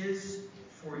 which is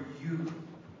for you.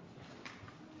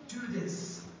 Do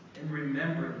this in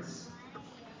remembrance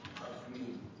of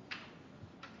me."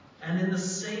 And in the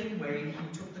same way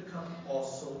he took the cup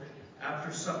also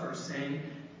after supper, saying,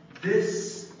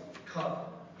 "This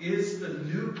cup is the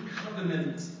new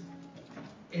covenant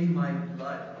in my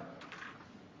blood.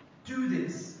 Do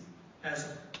this as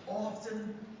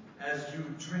often as you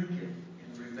drink it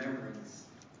in remembrance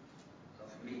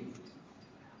of me.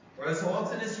 For as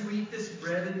often as you eat this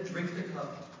bread and drink the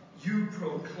cup, you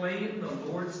proclaim the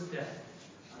Lord's death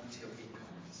until he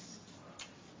comes."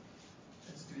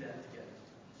 Let's do that together.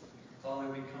 Father,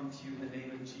 we come to you in the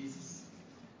name of Jesus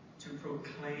to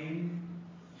proclaim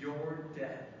your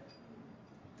death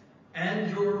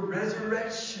and your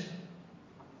resurrection.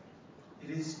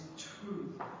 It is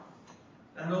true,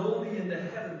 not only in the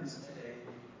heavens today,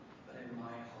 but in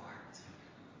my heart.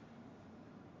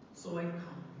 So I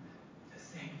come to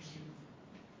thank you,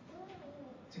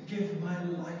 to give my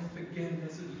life again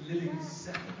as a living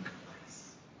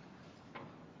sacrifice,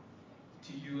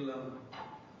 to you alone.